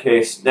Current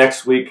Case.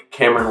 Next week,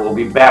 Cameron will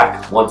be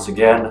back once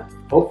again.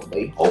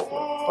 Hopefully. Are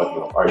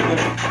you kidding?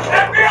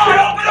 FBI,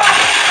 open up!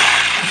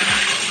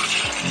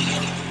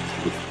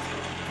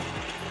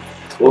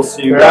 We'll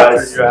see you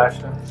guys. guys.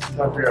 After you,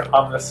 Ashton. After your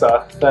ominous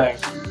thing.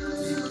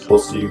 We'll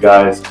see you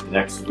guys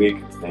next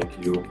week. Thank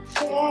you.